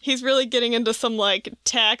 he's really getting into some, like,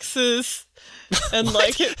 taxes and,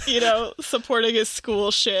 like, supporting his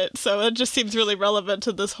school shit. So it just seems really relevant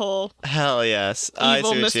to this whole hell yes,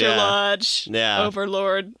 evil Mr. Lodge,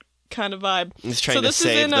 overlord kind of vibe. He's trying to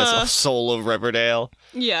save the soul of Riverdale.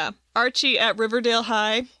 Yeah. Archie at Riverdale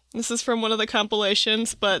High. This is from one of the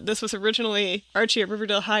compilations, but this was originally Archie at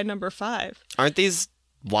Riverdale High number 5. Aren't these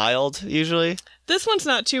wild usually? This one's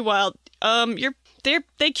not too wild.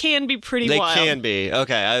 They can be pretty wild. They can be.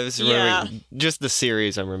 Okay, I was remembering just the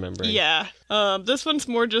series I'm remembering. Yeah. This one's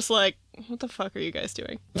more just like, what the fuck are you guys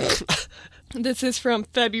doing? This is from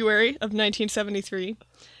February of 1973,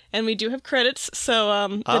 and we do have credits.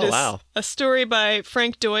 So it is a story by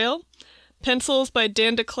Frank Doyle, pencils by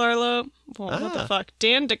Dan DeCarlo. Well, what the fuck?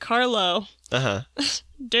 Dan DeCarlo. Uh-huh.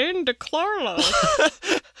 Dan DeCarlo.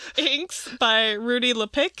 Inks by Rudy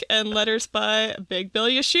Lepic and letters by Big Bill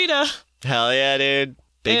Yoshida. Hell yeah, dude.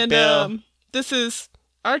 Big Bill. This is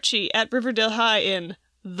Archie at Riverdale High in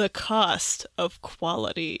The Cost of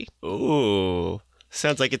Quality. Ooh.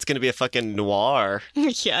 Sounds like it's going to be a fucking noir.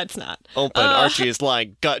 Yeah, it's not. Open, Archie is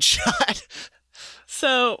lying gut shot.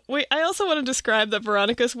 So, I also want to describe that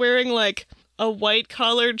Veronica's wearing, like, a white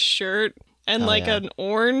collared shirt and an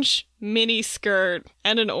orange mini skirt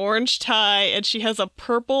and an orange tie, and she has a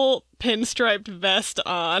purple pinstriped vest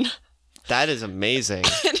on. That is amazing.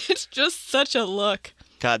 And it's just such a look.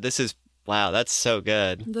 God, wow, that's so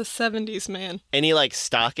good. The 70s, man. Any, like,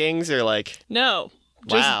 stockings or, like... No.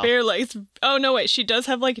 Just bare legs. Oh, no, wait. She does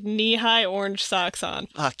have, like, knee-high orange socks on.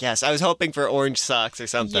 Fuck, yes. I was hoping for orange socks or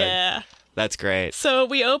something. Yeah. That's great. So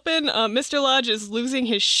we open, Mr. Lodge is losing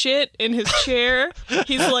his shit in his chair.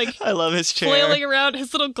 He's like... I love his chair. Flailing around.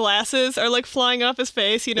 His little glasses are like flying off his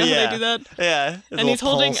face. You know how they do that? Yeah. And he's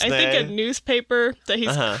holding, I think, a newspaper that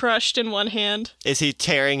he's crushed in one hand. Is he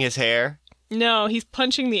tearing his hair? No, he's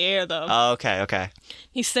punching the air, though. Oh, okay.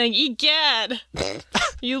 He's saying, "Egad,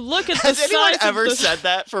 you look at the Has size anyone of ever said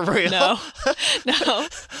that for real? No.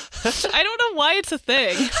 I don't know why it's a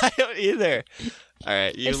thing. I don't either. All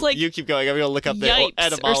right, you keep going. I'm going to look up the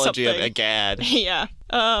etymology of egad. Yeah.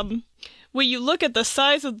 When you look at the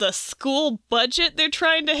size of the school budget they're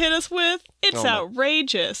trying to hit us with, it's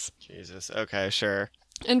outrageous. Jesus. Okay, sure.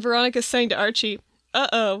 And Veronica's saying to Archie,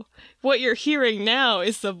 "Uh-oh, what you're hearing now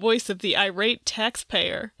is the voice of the irate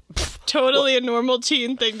taxpayer." Totally a normal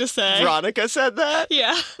teen thing to say. Veronica said that?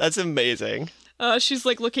 Yeah. That's amazing. She's,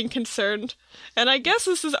 like, looking concerned. And I guess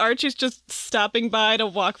this is Archie's just stopping by to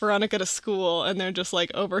walk Veronica to school, and they're just, like,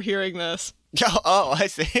 overhearing this. Oh, I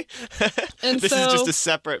see. And this is just a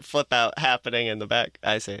separate flip-out happening in the back,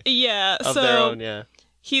 I see. Yeah, of their own, yeah.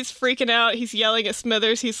 He's freaking out. He's yelling at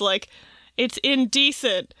Smithers. He's like, "It's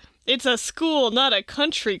indecent. It's a school, not a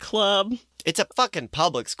country club." It's a fucking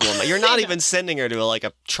public school. You're not even sending her to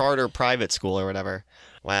a charter private school or whatever.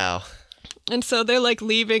 Wow. And so they're like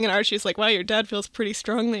leaving, and Archie's like, "Wow, your dad feels pretty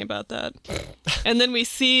strongly about that." And then we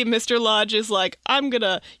see Mr. Lodge is like, "I'm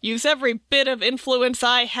gonna use every bit of influence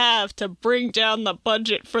I have to bring down the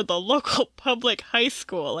budget for the local public high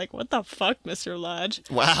school." Like, what the fuck, Mr. Lodge?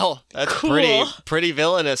 Wow, that's cool. pretty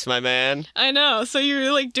villainous, my man. I know. So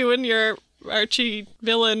you're like doing your Archie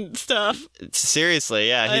villain stuff. Seriously,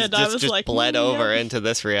 yeah. He's just like, bled over into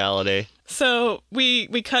this reality. So we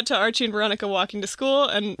cut to Archie and Veronica walking to school,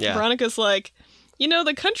 and Veronica's like,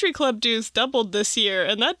 "The country club dues doubled this year,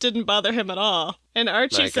 and that didn't bother him at all." And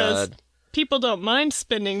Archie says, "People don't mind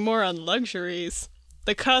spending more on luxuries.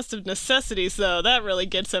 The cost of necessities, though, that really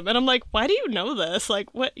gets him." And I'm like, why do you know this?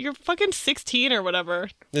 Like, what? You're fucking 16 or whatever.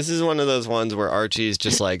 This is one of those ones where Archie's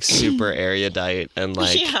just like super erudite and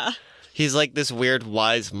like... Yeah. He's like this weird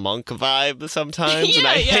wise monk vibe sometimes, and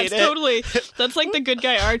I hate it. Totally. That's like the good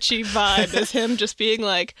guy Archie vibe, is him just being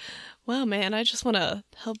like, "Wow, man, I just want to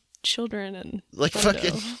help children and like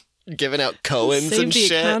fucking giving out koans save and the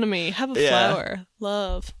shit. Economy, have a flower,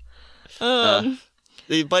 love."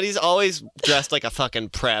 But he's always dressed like a fucking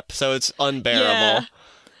prep, so it's unbearable.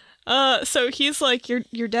 Yeah. So he's like,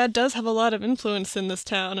 your dad does have a lot of influence in this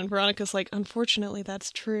town, and Veronica's like, "Unfortunately,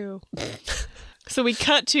 that's true." So we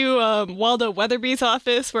cut to Waldo Weatherby's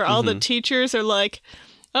office, where all the teachers are like,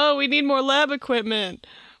 "Oh, we need more lab equipment.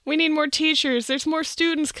 We need more teachers. There's more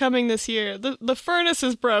students coming this year. The furnace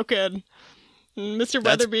is broken." And Mr.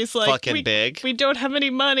 Weatherby's like, fucking big. We don't have any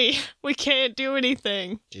money. We can't do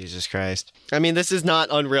anything. Jesus Christ. I mean, this is not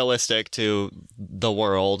unrealistic to the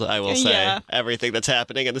world, I will say. Yeah. Everything that's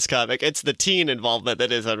happening in this comic. It's the teen involvement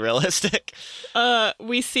that is unrealistic.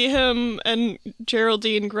 We see him and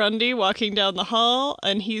Geraldine Grundy walking down the hall,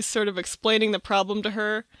 and he's sort of explaining the problem to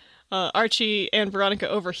her. Archie and Veronica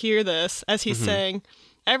overhear this as he's saying,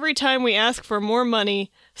 every time we ask for more money,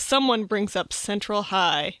 someone brings up Central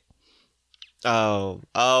High.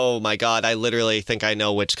 Oh my God. I literally think I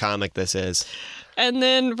know which comic this is. And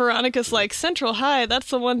then Veronica's like, Central High, that's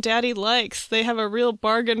the one Daddy likes. They have a real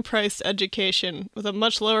bargain-priced education with a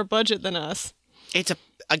much lower budget than us.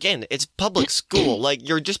 It's public school. Like,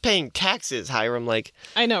 you're just paying taxes, Hiram. Like,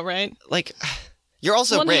 I know, right? Like, you're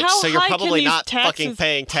also rich, so you're probably not fucking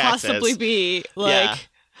paying taxes. Possibly be like. Yeah.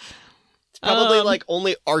 Probably like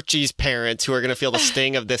only Archie's parents who are going to feel the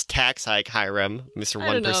sting of this tax hike, Hiram, Mr. 1%.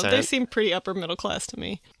 I don't know. They seem pretty upper middle class to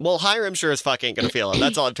me. Well, Hiram sure as fuck ain't going to feel it.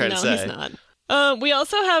 That's all I'm trying to say. No, he's not. We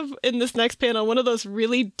also have, in this next panel, one of those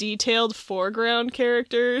really detailed foreground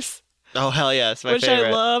characters. Oh, hell yes. My which favorite.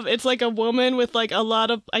 I love. It's like a woman with like a lot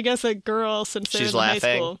of, I guess, a girl since they're in high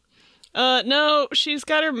school. No, she's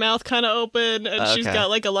got her mouth kind of open, and she's got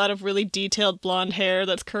like a lot of really detailed blonde hair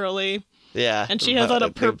that's curly. Yeah. And she has on a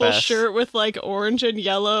purple shirt with like orange and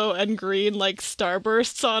yellow and green like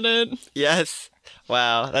starbursts on it. Yes.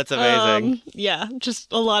 Wow, that's amazing. Yeah, just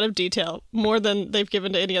a lot of detail. More than they've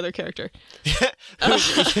given to any other character.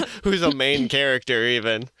 Who's a main character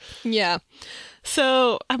even. Yeah.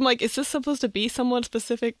 So I'm like, is this supposed to be someone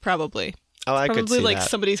specific? Probably. Oh, I could see probably like that.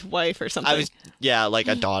 Somebody's wife or something. Like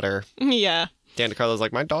a daughter. Yeah. Dan DeCarlo's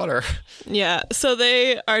like, my daughter. Yeah. So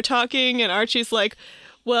they are talking and Archie's like,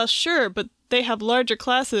 well, sure, but they have larger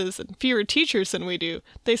classes and fewer teachers than we do.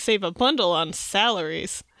 They save a bundle on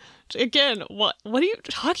salaries. Again, what are you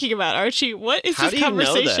talking about, Archie? What is this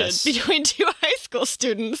conversation between two high school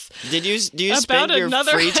students? Do you spend your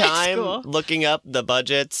free time looking up the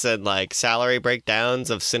budgets and like salary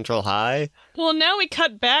breakdowns of Central High? Well, now we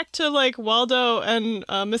cut back to like Waldo and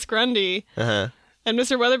Miss Grundy. Uh-huh. And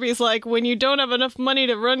Mr. Weatherby's like, when you don't have enough money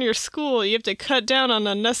to run your school, you have to cut down on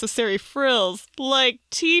unnecessary frills, like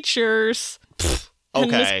teachers. Okay.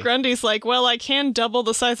 And Miss Grundy's like, well, I can double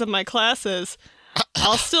the size of my classes.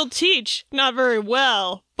 I'll still teach. Not very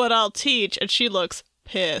well, but I'll teach. And she looks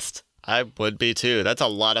pissed. I would be too. That's a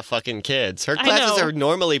lot of fucking kids. Her classes are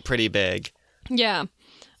normally pretty big. Yeah.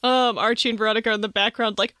 Archie and Veronica are in the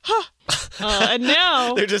background like, huh. And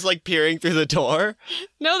now they're just like peering through the door.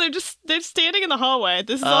 No, they're standing in the hallway.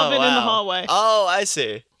 This has all been in the hallway. Oh, I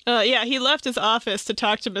see. Yeah, he left his office to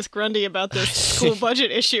talk to Miss Grundy about this school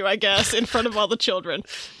budget issue, I guess, in front of all the children.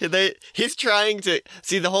 He's trying to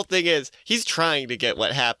see. The whole thing is he's trying to get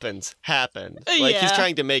what happens happen. Like he's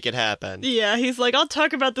trying to make it happen. Yeah, he's like, I'll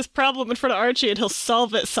talk about this problem in front of Archie, and he'll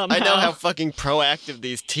solve it somehow. I know how fucking proactive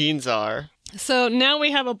these teens are. So now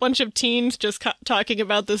we have a bunch of teens just talking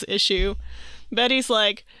about this issue. Betty's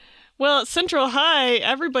like, well, at Central High,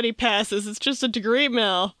 everybody passes. It's just a degree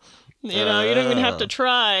mill. You know, you don't even have to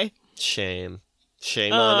try. Shame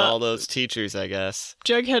on all those teachers, I guess.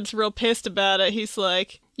 Jughead's real pissed about it. He's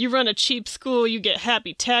like, you run a cheap school, you get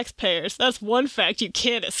happy taxpayers. That's one fact you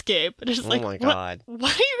can't escape. And it's like, my God.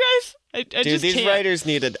 Why do you guys... I Dude, just these can't. writers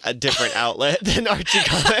needed a different outlet than Archie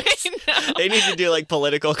Comics. They need to do like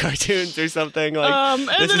political cartoons or something. Like, and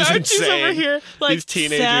this then is Archie's insane. over here, like, these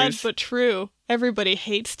teenagers. sad but true. Everybody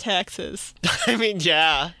hates taxes. I mean,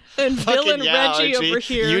 yeah. And Bill and Reggie Archie. over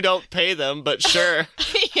here. You don't pay them, but sure.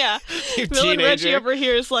 Yeah. You Bill teenager. and Reggie over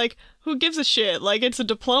here is like, who gives a shit? Like, it's a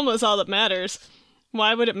diploma is all that matters.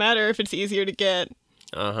 Why would it matter if it's easier to get?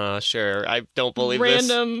 Uh-huh, sure. I don't believe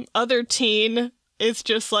Random other teen is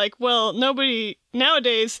just like, well,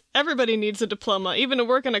 nowadays, everybody needs a diploma. Even to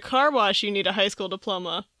work in a car wash, you need a high school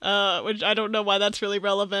diploma. Which I don't know why that's really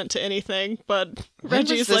relevant to anything, but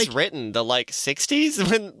Reggie's when was this written? The,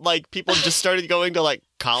 60s? When, people just started going to,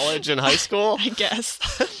 college and high school? I guess.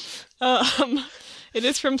 It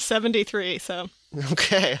is from 73, so...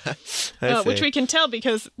 Okay. I see. Which we can tell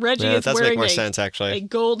because Reggie is does wearing make more sense, actually. a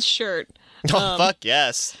gold shirt. Oh, fuck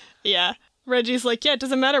yes. Yeah. Reggie's like, yeah, it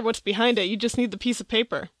doesn't matter what's behind it. You just need the piece of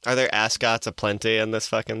paper. Are there ascots aplenty in this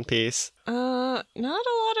fucking piece? Not a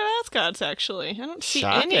lot of ascots, actually. I don't see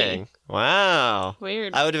Shocking. any. Wow.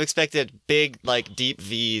 Weird. I would have expected big, deep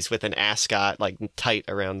V's with an ascot, tight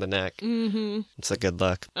around the neck. Mm-hmm. It's a good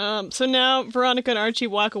look. So now Veronica and Archie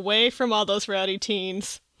walk away from all those rowdy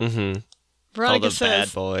teens. Mm-hmm. Veronica all the says,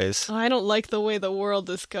 bad boys. I don't like the way the world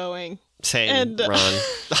is going. Same, and, Ron.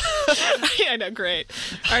 I know, great.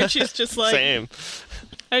 Archie's just like... Same.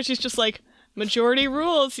 Archie's just like, majority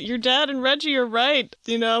rules. Your dad and Reggie are right.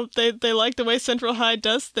 You know, they like the way Central High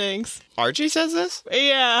does things. Archie says this?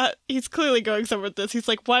 Yeah, he's clearly going somewhere with this. He's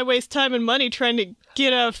like, why waste time and money trying to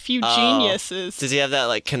get a few geniuses? Does he have that,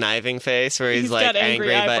 like, conniving face where he's like, angry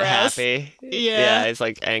but happy? Yeah, he's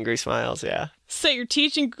like, angry smiles, yeah. Set your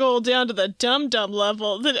teaching goal down to the dum-dum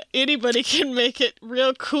level, then anybody can make it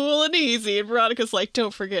real cool and easy. And Veronica's like,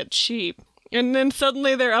 don't forget cheap. And then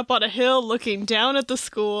suddenly they're up on a hill looking down at the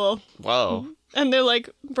school. Whoa. And they're like,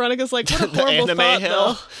 Veronica's like, what a horrible thought,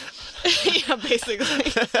 though. Yeah,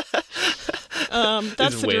 basically.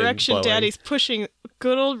 That's the direction blowing. Daddy's pushing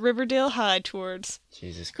good old Riverdale High towards.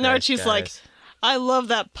 Jesus Christ, and Archie's like, I love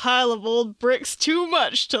that pile of old bricks too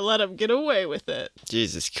much to let him get away with it.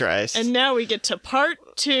 Jesus Christ. And now we get to part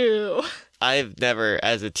 2. I've never,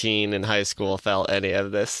 as a teen in high school, felt any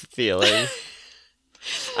of this feeling.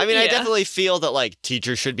 I mean, I definitely feel that, like,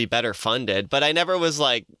 teachers should be better funded, but I never was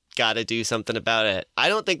like, gotta do something about it. I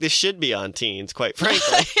don't think this should be on teens, quite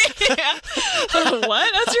frankly.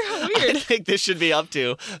 What? That's weird. I think this should be up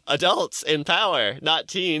to adults in power, not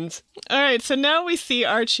teens. All right, so now we see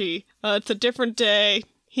Archie. It's a different day.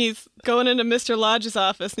 He's going into Mr. Lodge's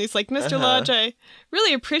office, and he's like, Mr. Lodge, I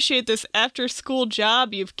really appreciate this after-school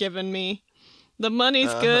job you've given me. The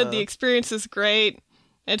money's good, the experience is great.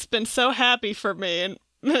 It's been so happy for me. And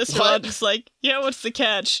Mr. Lodge is like, yeah, what's the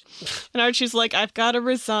catch? And Archie's like, I've got to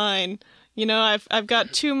resign. You know, I've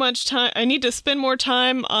got too much time. I need to spend more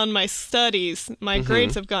time on my studies. My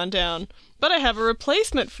grades have gone down. But I have a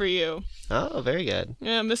replacement for you. Oh, very good.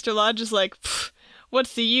 Yeah, Mr. Lodge is like,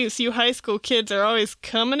 what's the use? You high school kids are always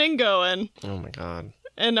coming and going. Oh, my God.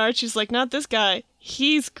 And Archie's like, not this guy.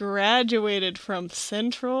 He's graduated from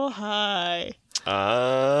Central High.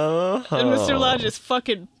 Oh. And Mr. Lodge is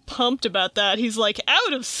fucking pumped about that. He's like,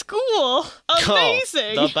 out of school?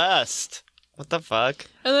 Amazing! Oh, the best. What the fuck?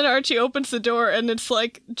 And then Archie opens the door, and it's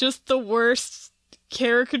like just the worst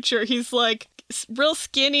caricature. He's like real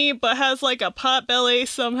skinny, but has like a pot belly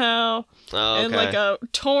somehow. Oh, okay. And like a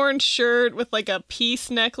torn shirt with like a peace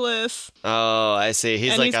necklace. Oh, I see.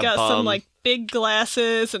 He's like a bum. And he's got some like big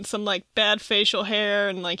glasses and some like bad facial hair,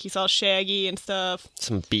 and like he's all shaggy and stuff.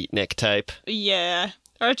 Some beatnik type. Yeah.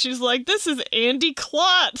 Archie's like, this is Andy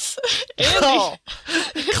Klotz. Andy. Oh,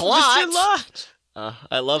 Klotz? Mr. Lodge.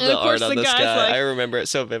 I love the art on this guy. Like, I remember it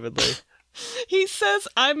so vividly. He says,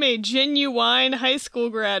 I'm a genuine high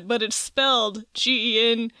school grad, but it's spelled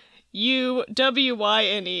Genuwyne.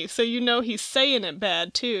 So you know he's saying it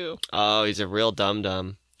bad, too. Oh, he's a real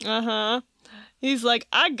dum-dum. Uh-huh. He's like,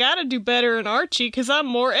 I gotta do better in Archie because I'm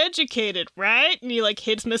more educated, right? And he like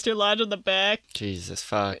hits Mr. Lodge on the back. Jesus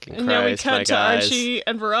fucking Christ, and now we cut to guys. Archie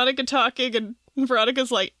and Veronica talking, and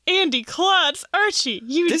Veronica's like, Andy Klotz, Archie,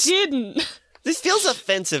 you didn't. This feels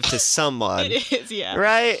offensive to someone. It is, yeah.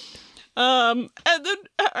 Right? And then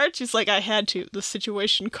Archie's like, I had to. The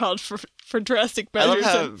situation called for drastic measures.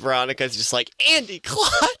 I love how Veronica's just like, Andy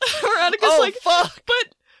Klotz? Veronica's like, fuck.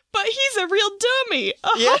 But he's a real dummy. A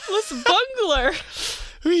hopeless bungler.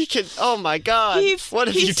 We can, oh my God. What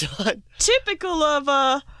have you done? Typical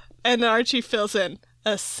of, and Archie fills in,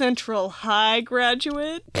 a Central High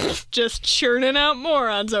graduate. Just churning out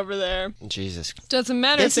morons over there. Jesus. Doesn't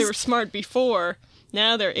matter if they were smart before.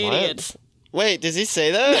 Now they're idiots. Wait, does he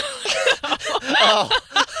say that? Oh.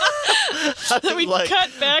 Then we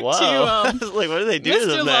cut back to I was like, what do they do to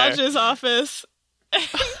them Mr. Lodge's office.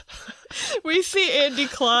 We see Andy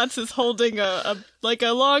Klotz is holding a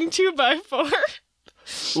long 2x4.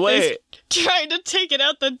 Wait. He's trying to take it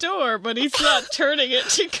out the door, but he's not turning it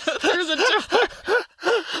to go through the door.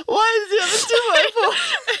 Why does he have a 2x4?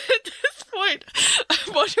 At this point,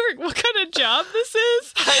 I'm wondering what kind of job this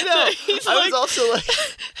is. I know. I was also like...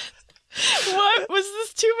 What? Was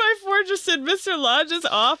this 2x4 just in Mr. Lodge's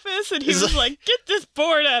office? And he was like, get this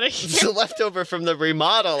board out of here. It's a leftover from the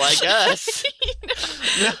remodel, I guess.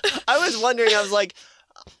 No, I was wondering, I was like,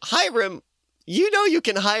 Hiram, you know you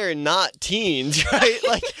can hire not teens, right?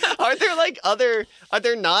 Like, are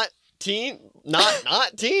there not teens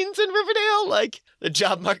in Riverdale? Like, the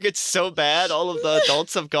job market's so bad, all of the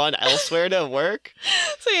adults have gone elsewhere to work.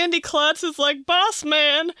 So Andy Klotz is like, boss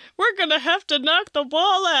man, we're gonna have to knock the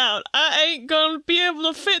wall out. I ain't gonna be able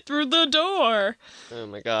to fit through the door. Oh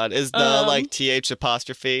my God. Is the, TH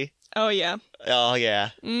apostrophe? Oh, yeah. Oh,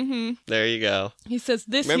 yeah. Mm-hmm. There you go. He says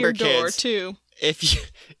this Remember, here door, kids, too.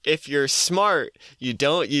 If you're smart, you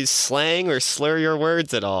don't use slang or slur your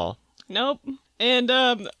words at all. Nope. And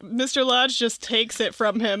Mr. Lodge just takes it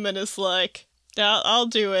from him and is like, I'll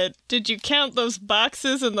do it. Did you count those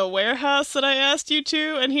boxes in the warehouse that I asked you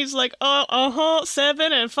to? And he's like,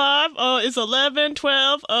 7 and 5 is 11,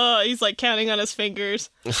 12. He's like counting on his fingers.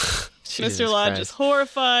 Mr. Lodge is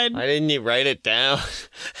horrified. Why didn't he write it down?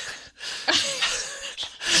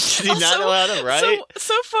 Did he not know how to write?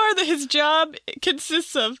 So far, his job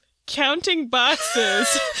consists of counting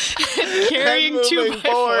boxes and carrying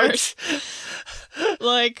 2x4s.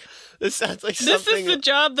 Like, this sounds like something. This is the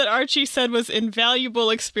job that Archie said was invaluable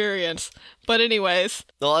experience. But anyways.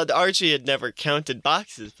 Well, Archie had never counted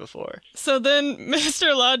boxes before. So then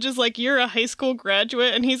Mr. Lodge is like, you're a high school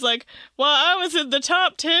graduate. And he's like, well, I was in the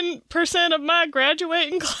top 10% of my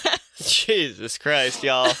graduating class. Jesus Christ,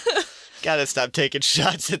 y'all. Gotta stop taking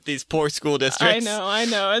shots at these poor school districts. I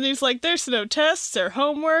know. And he's like, there's no tests or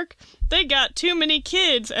homework. They got too many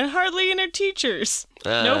kids and hardly any teachers.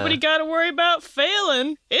 Nobody got to worry about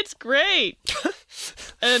failing. It's great.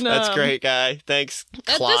 And that's great, guy. Thanks,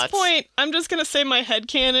 Klotz. At this point, I'm just going to say my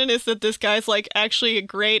headcanon is that this guy's like actually a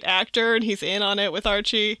great actor and he's in on it with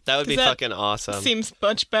Archie. That would be fucking awesome. Seems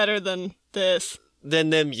much better than this.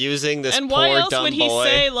 Than them using this and poor, dumb boy. And why else would he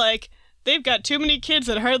say, like, they've got too many kids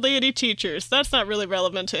and hardly any teachers? That's not really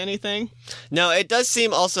relevant to anything. No, it does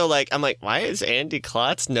seem also like, I'm like, why does Andy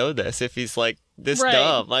Klotz know this if he's like this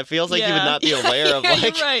dumb? I feels like he would not be aware of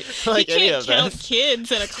like, like he any can't of count this.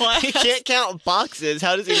 Kids in a class. He can't count boxes.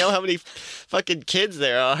 How does he know how many fucking kids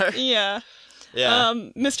there are? Yeah. Yeah.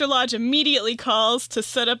 Mr. Lodge immediately calls to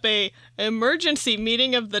set up a emergency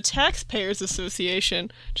meeting of the Taxpayers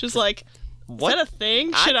Association, which is like, what? Is that a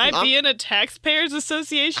thing? Should I be in a taxpayers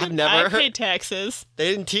association? I've never I pay taxes.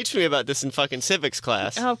 They didn't teach me about this in fucking civics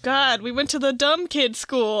class. Oh, God. We went to the dumb kid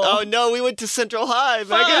school. Oh, no. We went to Central High,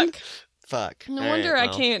 Megan. Fuck. No wonder I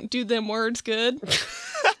can't do them words good.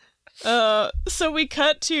 So we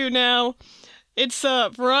cut to now. It's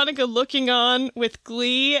Veronica looking on with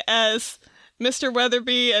glee as Mr.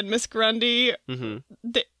 Weatherby and Miss Grundy.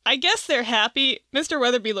 Mm-hmm. I guess they're happy. Mr.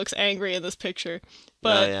 Weatherby looks angry in this picture.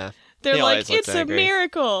 But they're like, it's angry. A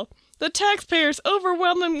miracle. The taxpayers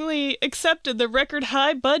overwhelmingly accepted the record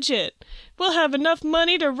high budget. We'll have enough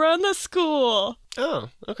money to run the school. Oh,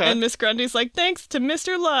 okay. And Miss Grundy's like, thanks to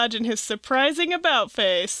Mr. Lodge and his surprising about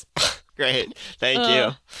face. Great. Thank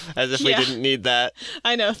you. As if we didn't need that.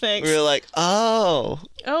 I know, thanks. We were like, oh.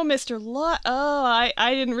 Oh, Mr. Lodge. Oh,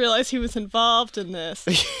 I didn't realize he was involved in this.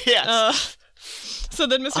 Yes. So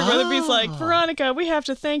then Mr. Weatherby's like, Veronica, we have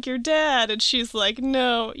to thank your dad. And she's like,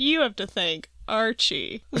 no, you have to thank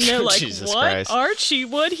Archie. And they're like, Jesus what? Christ. Archie,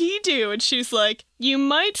 what'd he do? And she's like, you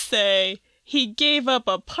might say he gave up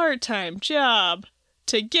a part-time job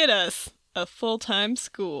to get us a full-time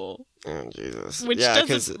school. Oh, Jesus. Which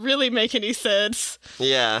doesn't really make any sense.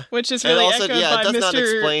 Yeah. Which is really echoed by it does not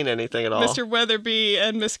explain anything at all. Mr. Weatherby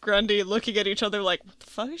and Miss Grundy looking at each other like, what the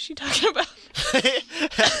fuck is she talking about?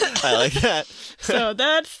 I like that. So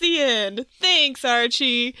that's the end. Thanks,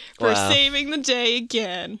 Archie, for saving the day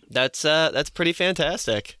again. That's pretty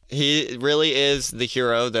fantastic. He really is the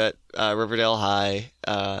hero that Riverdale High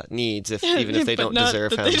needs, even if they don't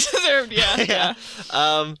deserve him. They deserved, yeah.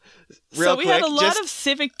 Real we quick, had a lot of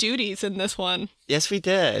civic duties in this one. Yes, we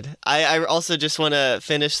did. I also just want to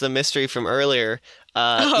finish the mystery from earlier.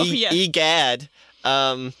 Egad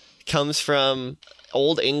comes from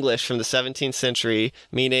Old English from the 17th century,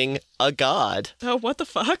 meaning a god. Oh, what the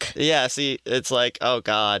fuck? Yeah, see, it's like, oh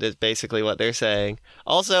god, is basically what they're saying.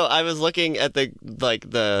 Also, I was looking at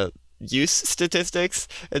the use statistics.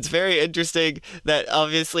 It's very interesting that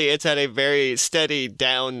obviously it's had a very steady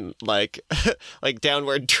down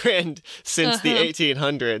downward trend since the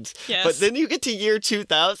 1800s. Yes. But then you get to year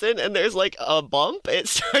 2000 and there's like a bump. It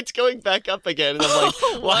starts going back up again. And I'm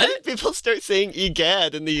like, why did people start saying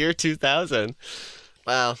egad in the year 2000?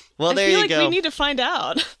 Wow. Well, there you go. We need to find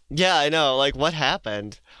out. Yeah, I know. Like, what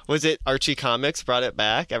happened? Was it Archie Comics brought it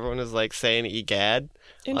back? Everyone was like saying egad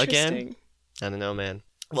again? I don't know, man.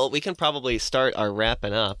 Well, we can probably start our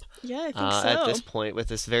wrapping up. Yeah, I think so. At this point with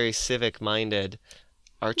this very civic-minded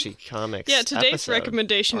Archie Comics today's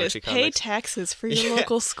recommendation is pay taxes for your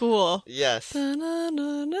local school. Yes.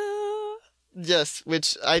 Da-na-na-na. Yes,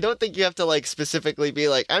 which I don't think you have to specifically be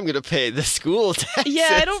like, I'm going to pay the school taxes.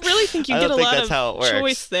 Yeah, I don't really think you get a lot of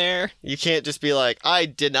choice there. You can't just be like, I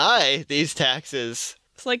deny these taxes.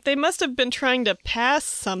 It's like they must have been trying to pass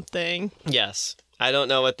something. Yes. I don't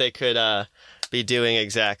know what they could be doing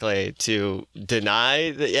exactly to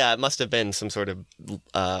deny that. Yeah, it must have been some sort of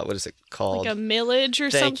what is it called? Like a millage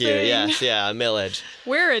or something. Thank you. Yes, yeah, a millage.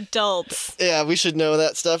 We're adults. Yeah, we should know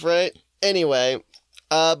that stuff, right? Anyway,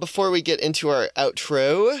 before we get into our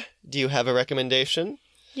outro, do you have a recommendation?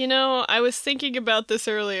 You know, I was thinking about this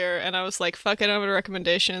earlier, and I was like, fuck it, I have a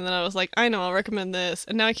recommendation. And then I was like, I know, I'll recommend this.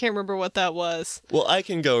 And now I can't remember what that was. Well, I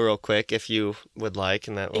can go real quick if you would like,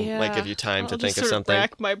 and that might give you time to think of something.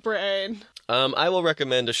 Rack my brain. I will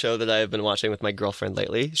recommend a show that I have been watching with my girlfriend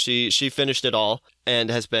lately. She finished it all and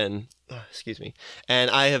has been,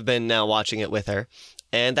 and I have been now watching it with her.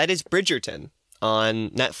 And that is Bridgerton on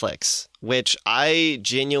Netflix, which I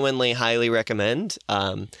genuinely highly recommend.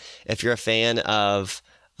 If you're a fan of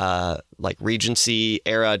like Regency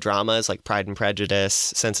era dramas like Pride and Prejudice,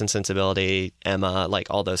 Sense and Sensibility, Emma, like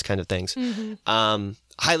all those kind of things.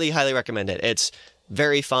 Highly, highly recommend it. It's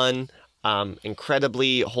very fun,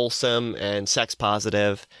 incredibly wholesome and sex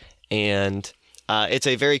positive, and it's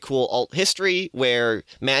a very cool alt history where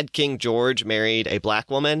Mad King George married a black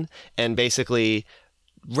woman and basically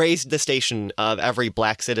raised the station of every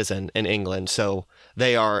black citizen in England. So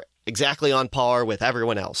they are exactly on par with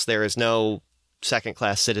everyone else. There is no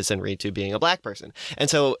second-class citizenry to being a black person.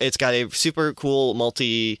 And so it's got a super cool,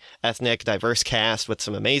 multi-ethnic, diverse cast with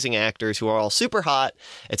some amazing actors who are all super hot.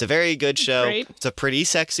 It's a very good show. Great. It's a pretty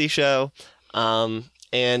sexy show. And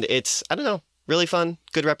it's, I don't know, really fun,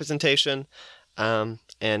 good representation.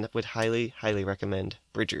 And would highly, highly recommend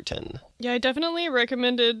Bridgerton. Yeah, I definitely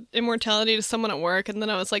recommended Immortality to someone at work, and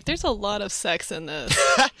then I was like, there's a lot of sex in this.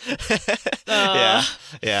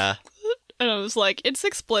 Yeah. And I was like, it's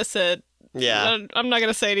explicit. Yeah. I'm not going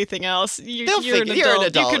to say anything else. You're an adult. You're an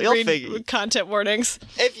adult. You can read content warnings.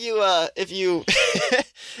 If you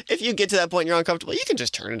if you get to that point and you're uncomfortable, you can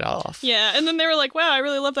just turn it off. Yeah, and then they were like, wow, I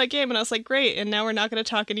really love that game. And I was like, great, and now we're not going to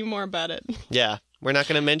talk anymore about it. Yeah. We're not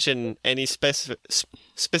going to mention any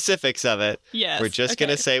specifics of it. Yes. We're just going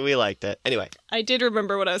to say we liked it. Anyway. I did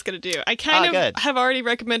remember what I was going to do. I kind of have already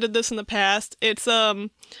recommended this in the past. It's,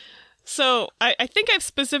 so I think I've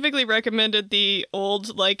specifically recommended the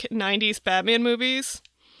old, like, 90s Batman movies.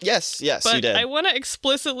 Yes, but you did. I want to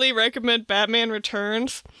explicitly recommend Batman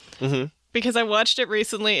Returns. Because I watched it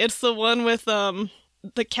recently. It's the one with,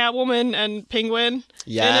 the Catwoman and Penguin.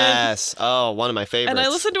 Yes. Oh, one of my favorites. And I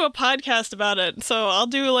listened to a podcast about it, so I'll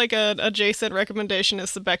do like an adjacent recommendation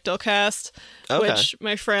is the Bechdel cast, which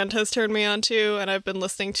my friend has turned me on to and I've been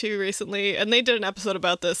listening to recently. And they did an episode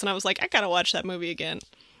about this, and I was like, I gotta watch that movie again.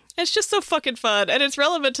 It's just so fucking fun, and it's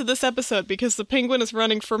relevant to this episode because the Penguin is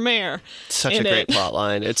running for mayor. Such a great plot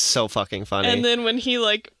line. It's so fucking funny. And then when he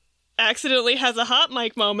like accidentally has a hot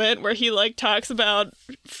mic moment where he like talks about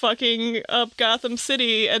fucking up Gotham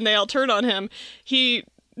City and they all turn on him, he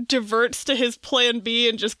diverts to his plan B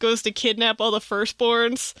and just goes to kidnap all the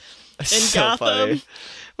firstborns in Gotham, funny.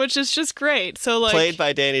 Which is just great. So like played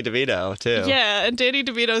by Danny DeVito too. Yeah, and Danny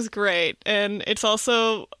DeVito's great, and it's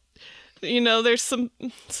also, you know, there's some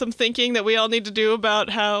thinking that we all need to do about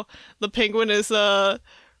how the Penguin is a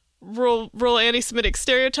rural anti-Semitic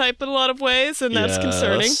stereotype in a lot of ways, and that's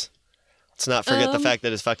concerning. Let's not forget the fact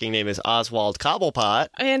that his fucking name is Oswald Cobblepot.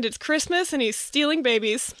 And it's Christmas and he's stealing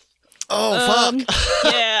babies. Oh,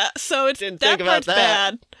 fuck. Yeah, so it's that part's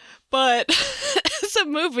bad. But as a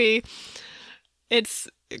movie, it's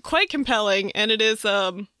quite compelling, and it is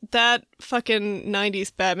that fucking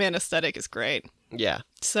 90s Batman aesthetic is great. Yeah.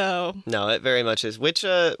 So no, it very much is. Which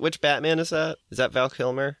Batman is that? Is that Val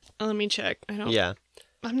Kilmer? Let me check. I don't. Yeah.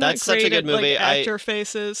 I'm not That's great such a good at, movie. Like, actor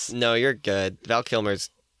faces. No, you're good. Val Kilmer's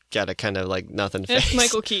got a kind of like nothing face. It's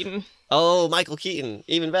Michael Keaton. Oh, Michael Keaton,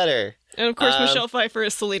 even better. And of course, Michelle Pfeiffer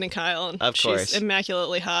is Selena Kyle, and of course. She's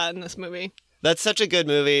immaculately hot in this movie. That's such a good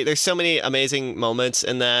movie. There's so many amazing moments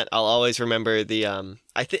in that. I'll always remember the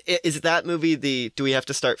is that movie the Do We Have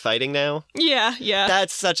to Start Fighting Now? Yeah.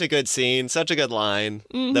 That's such a good scene, such a good line.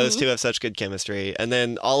 Mm-hmm. Those two have such good chemistry. And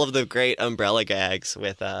then all of the great umbrella gags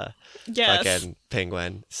with fucking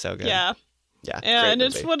Penguin. So good. Yeah. Yeah, and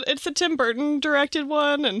it's a Tim Burton directed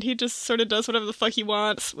one, and he just sort of does whatever the fuck he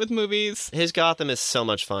wants with movies. His Gotham is so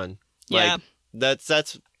much fun. Yeah. Like,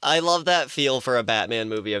 that's I love that feel for a Batman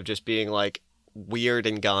movie of just being like weird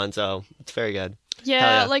and gonzo. It's very good.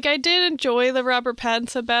 Yeah, like I did enjoy the Robert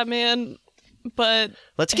Pattinson Batman, but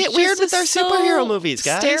let's get weird with our superhero movies,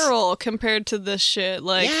 guys. Sterile compared to this shit.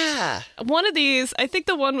 Like, yeah, one of these, I think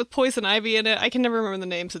the one with Poison Ivy in it. I can never remember the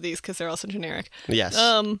names of these because they're all so generic. Yes.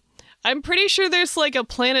 I'm pretty sure there's like a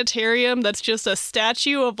planetarium that's just a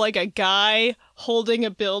statue of like a guy holding a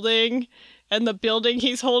building, and the building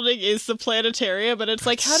he's holding is the planetarium, and it's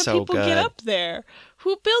like, how do people get up there?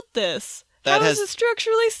 Who built this? How is it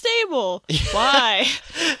structurally stable? Why?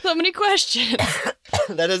 So many questions.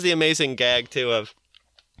 That is the amazing gag, too, of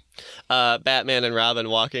Batman and Robin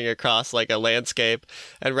walking across like a landscape,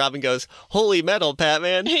 and Robin goes, "Holy metal,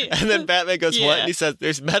 Batman!" And then Batman goes, "What?" And he says,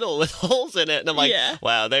 "There's metal with holes in it." And I'm like,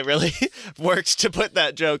 wow, they really worked to put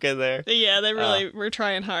that joke in there. Yeah, they really were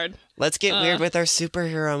trying hard. Let's get weird with our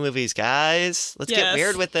superhero movies, guys. Let's get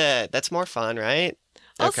weird with it. That's more fun, right?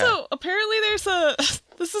 Also, apparently there's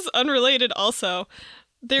this is unrelated also,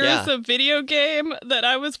 There is a video game that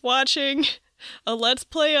I was watching a Let's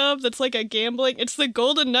Play of that's like a gambling. It's the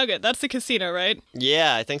Golden Nugget. That's the casino, right?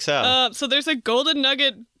 Yeah, I think so. So there's a Golden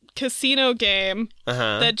Nugget casino game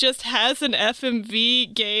that just has an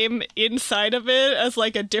FMV game inside of it as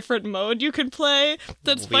like a different mode you can play.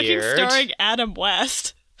 That's fucking starring Adam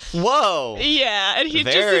West. Whoa. Yeah, and he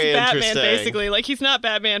just is Batman, basically. Like, he's not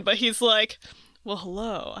Batman, but he's like, well,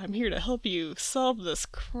 hello, I'm here to help you solve this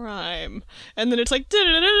crime. And then it's like,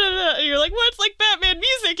 da-da-da-da-da, and you're like, well, it's like Batman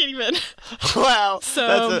music even. Wow,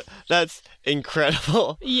 so that's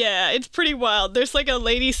incredible. Yeah, it's pretty wild. There's like a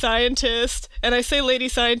lady scientist, and I say lady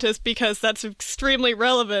scientist because that's extremely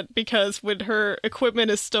relevant, because when her equipment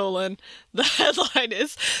is stolen, the headline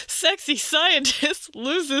is, sexy scientist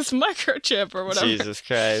loses microchip, or whatever. Jesus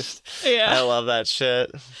Christ. Yeah. I love that shit.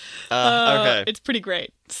 Okay. It's pretty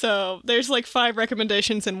great. So there's like 5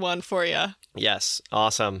 recommendations in one for you. Yes.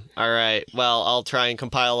 Awesome. All right. Well, I'll try and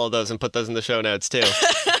compile all those and put those in the show notes too.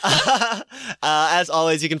 As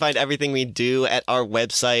always, you can find everything we do at our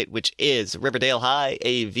website, which is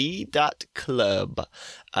riverdalehighav.club.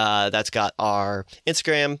 That's got our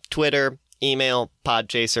Instagram, Twitter, email,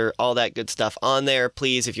 Podchaser, all that good stuff on there.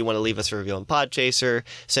 Please, if you want to leave us a review on Podchaser,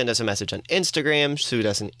 send us a message on Instagram, shoot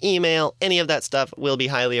us an email. Any of that stuff will be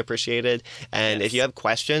highly appreciated. And if you have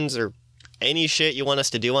questions or any shit you want us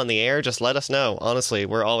to do on the air, just let us know. Honestly,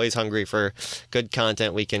 we're always hungry for good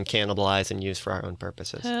content we can cannibalize and use for our own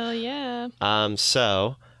purposes. Hell yeah.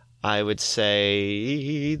 So I would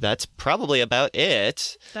say that's probably about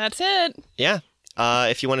it. That's it. Yeah.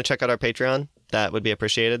 If you want to check out our Patreon, that would be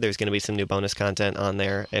appreciated. There's going to be some new bonus content on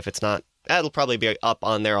there. If it's not, it'll probably be up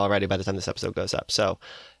on there already by the time this episode goes up. So,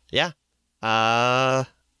 yeah.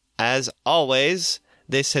 As always,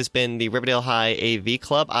 this has been the Riverdale High AV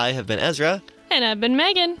Club. I have been Ezra. And I've been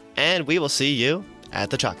Megan. And we will see you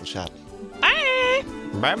at the chocolate shop. Bye.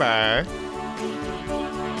 Bye-bye.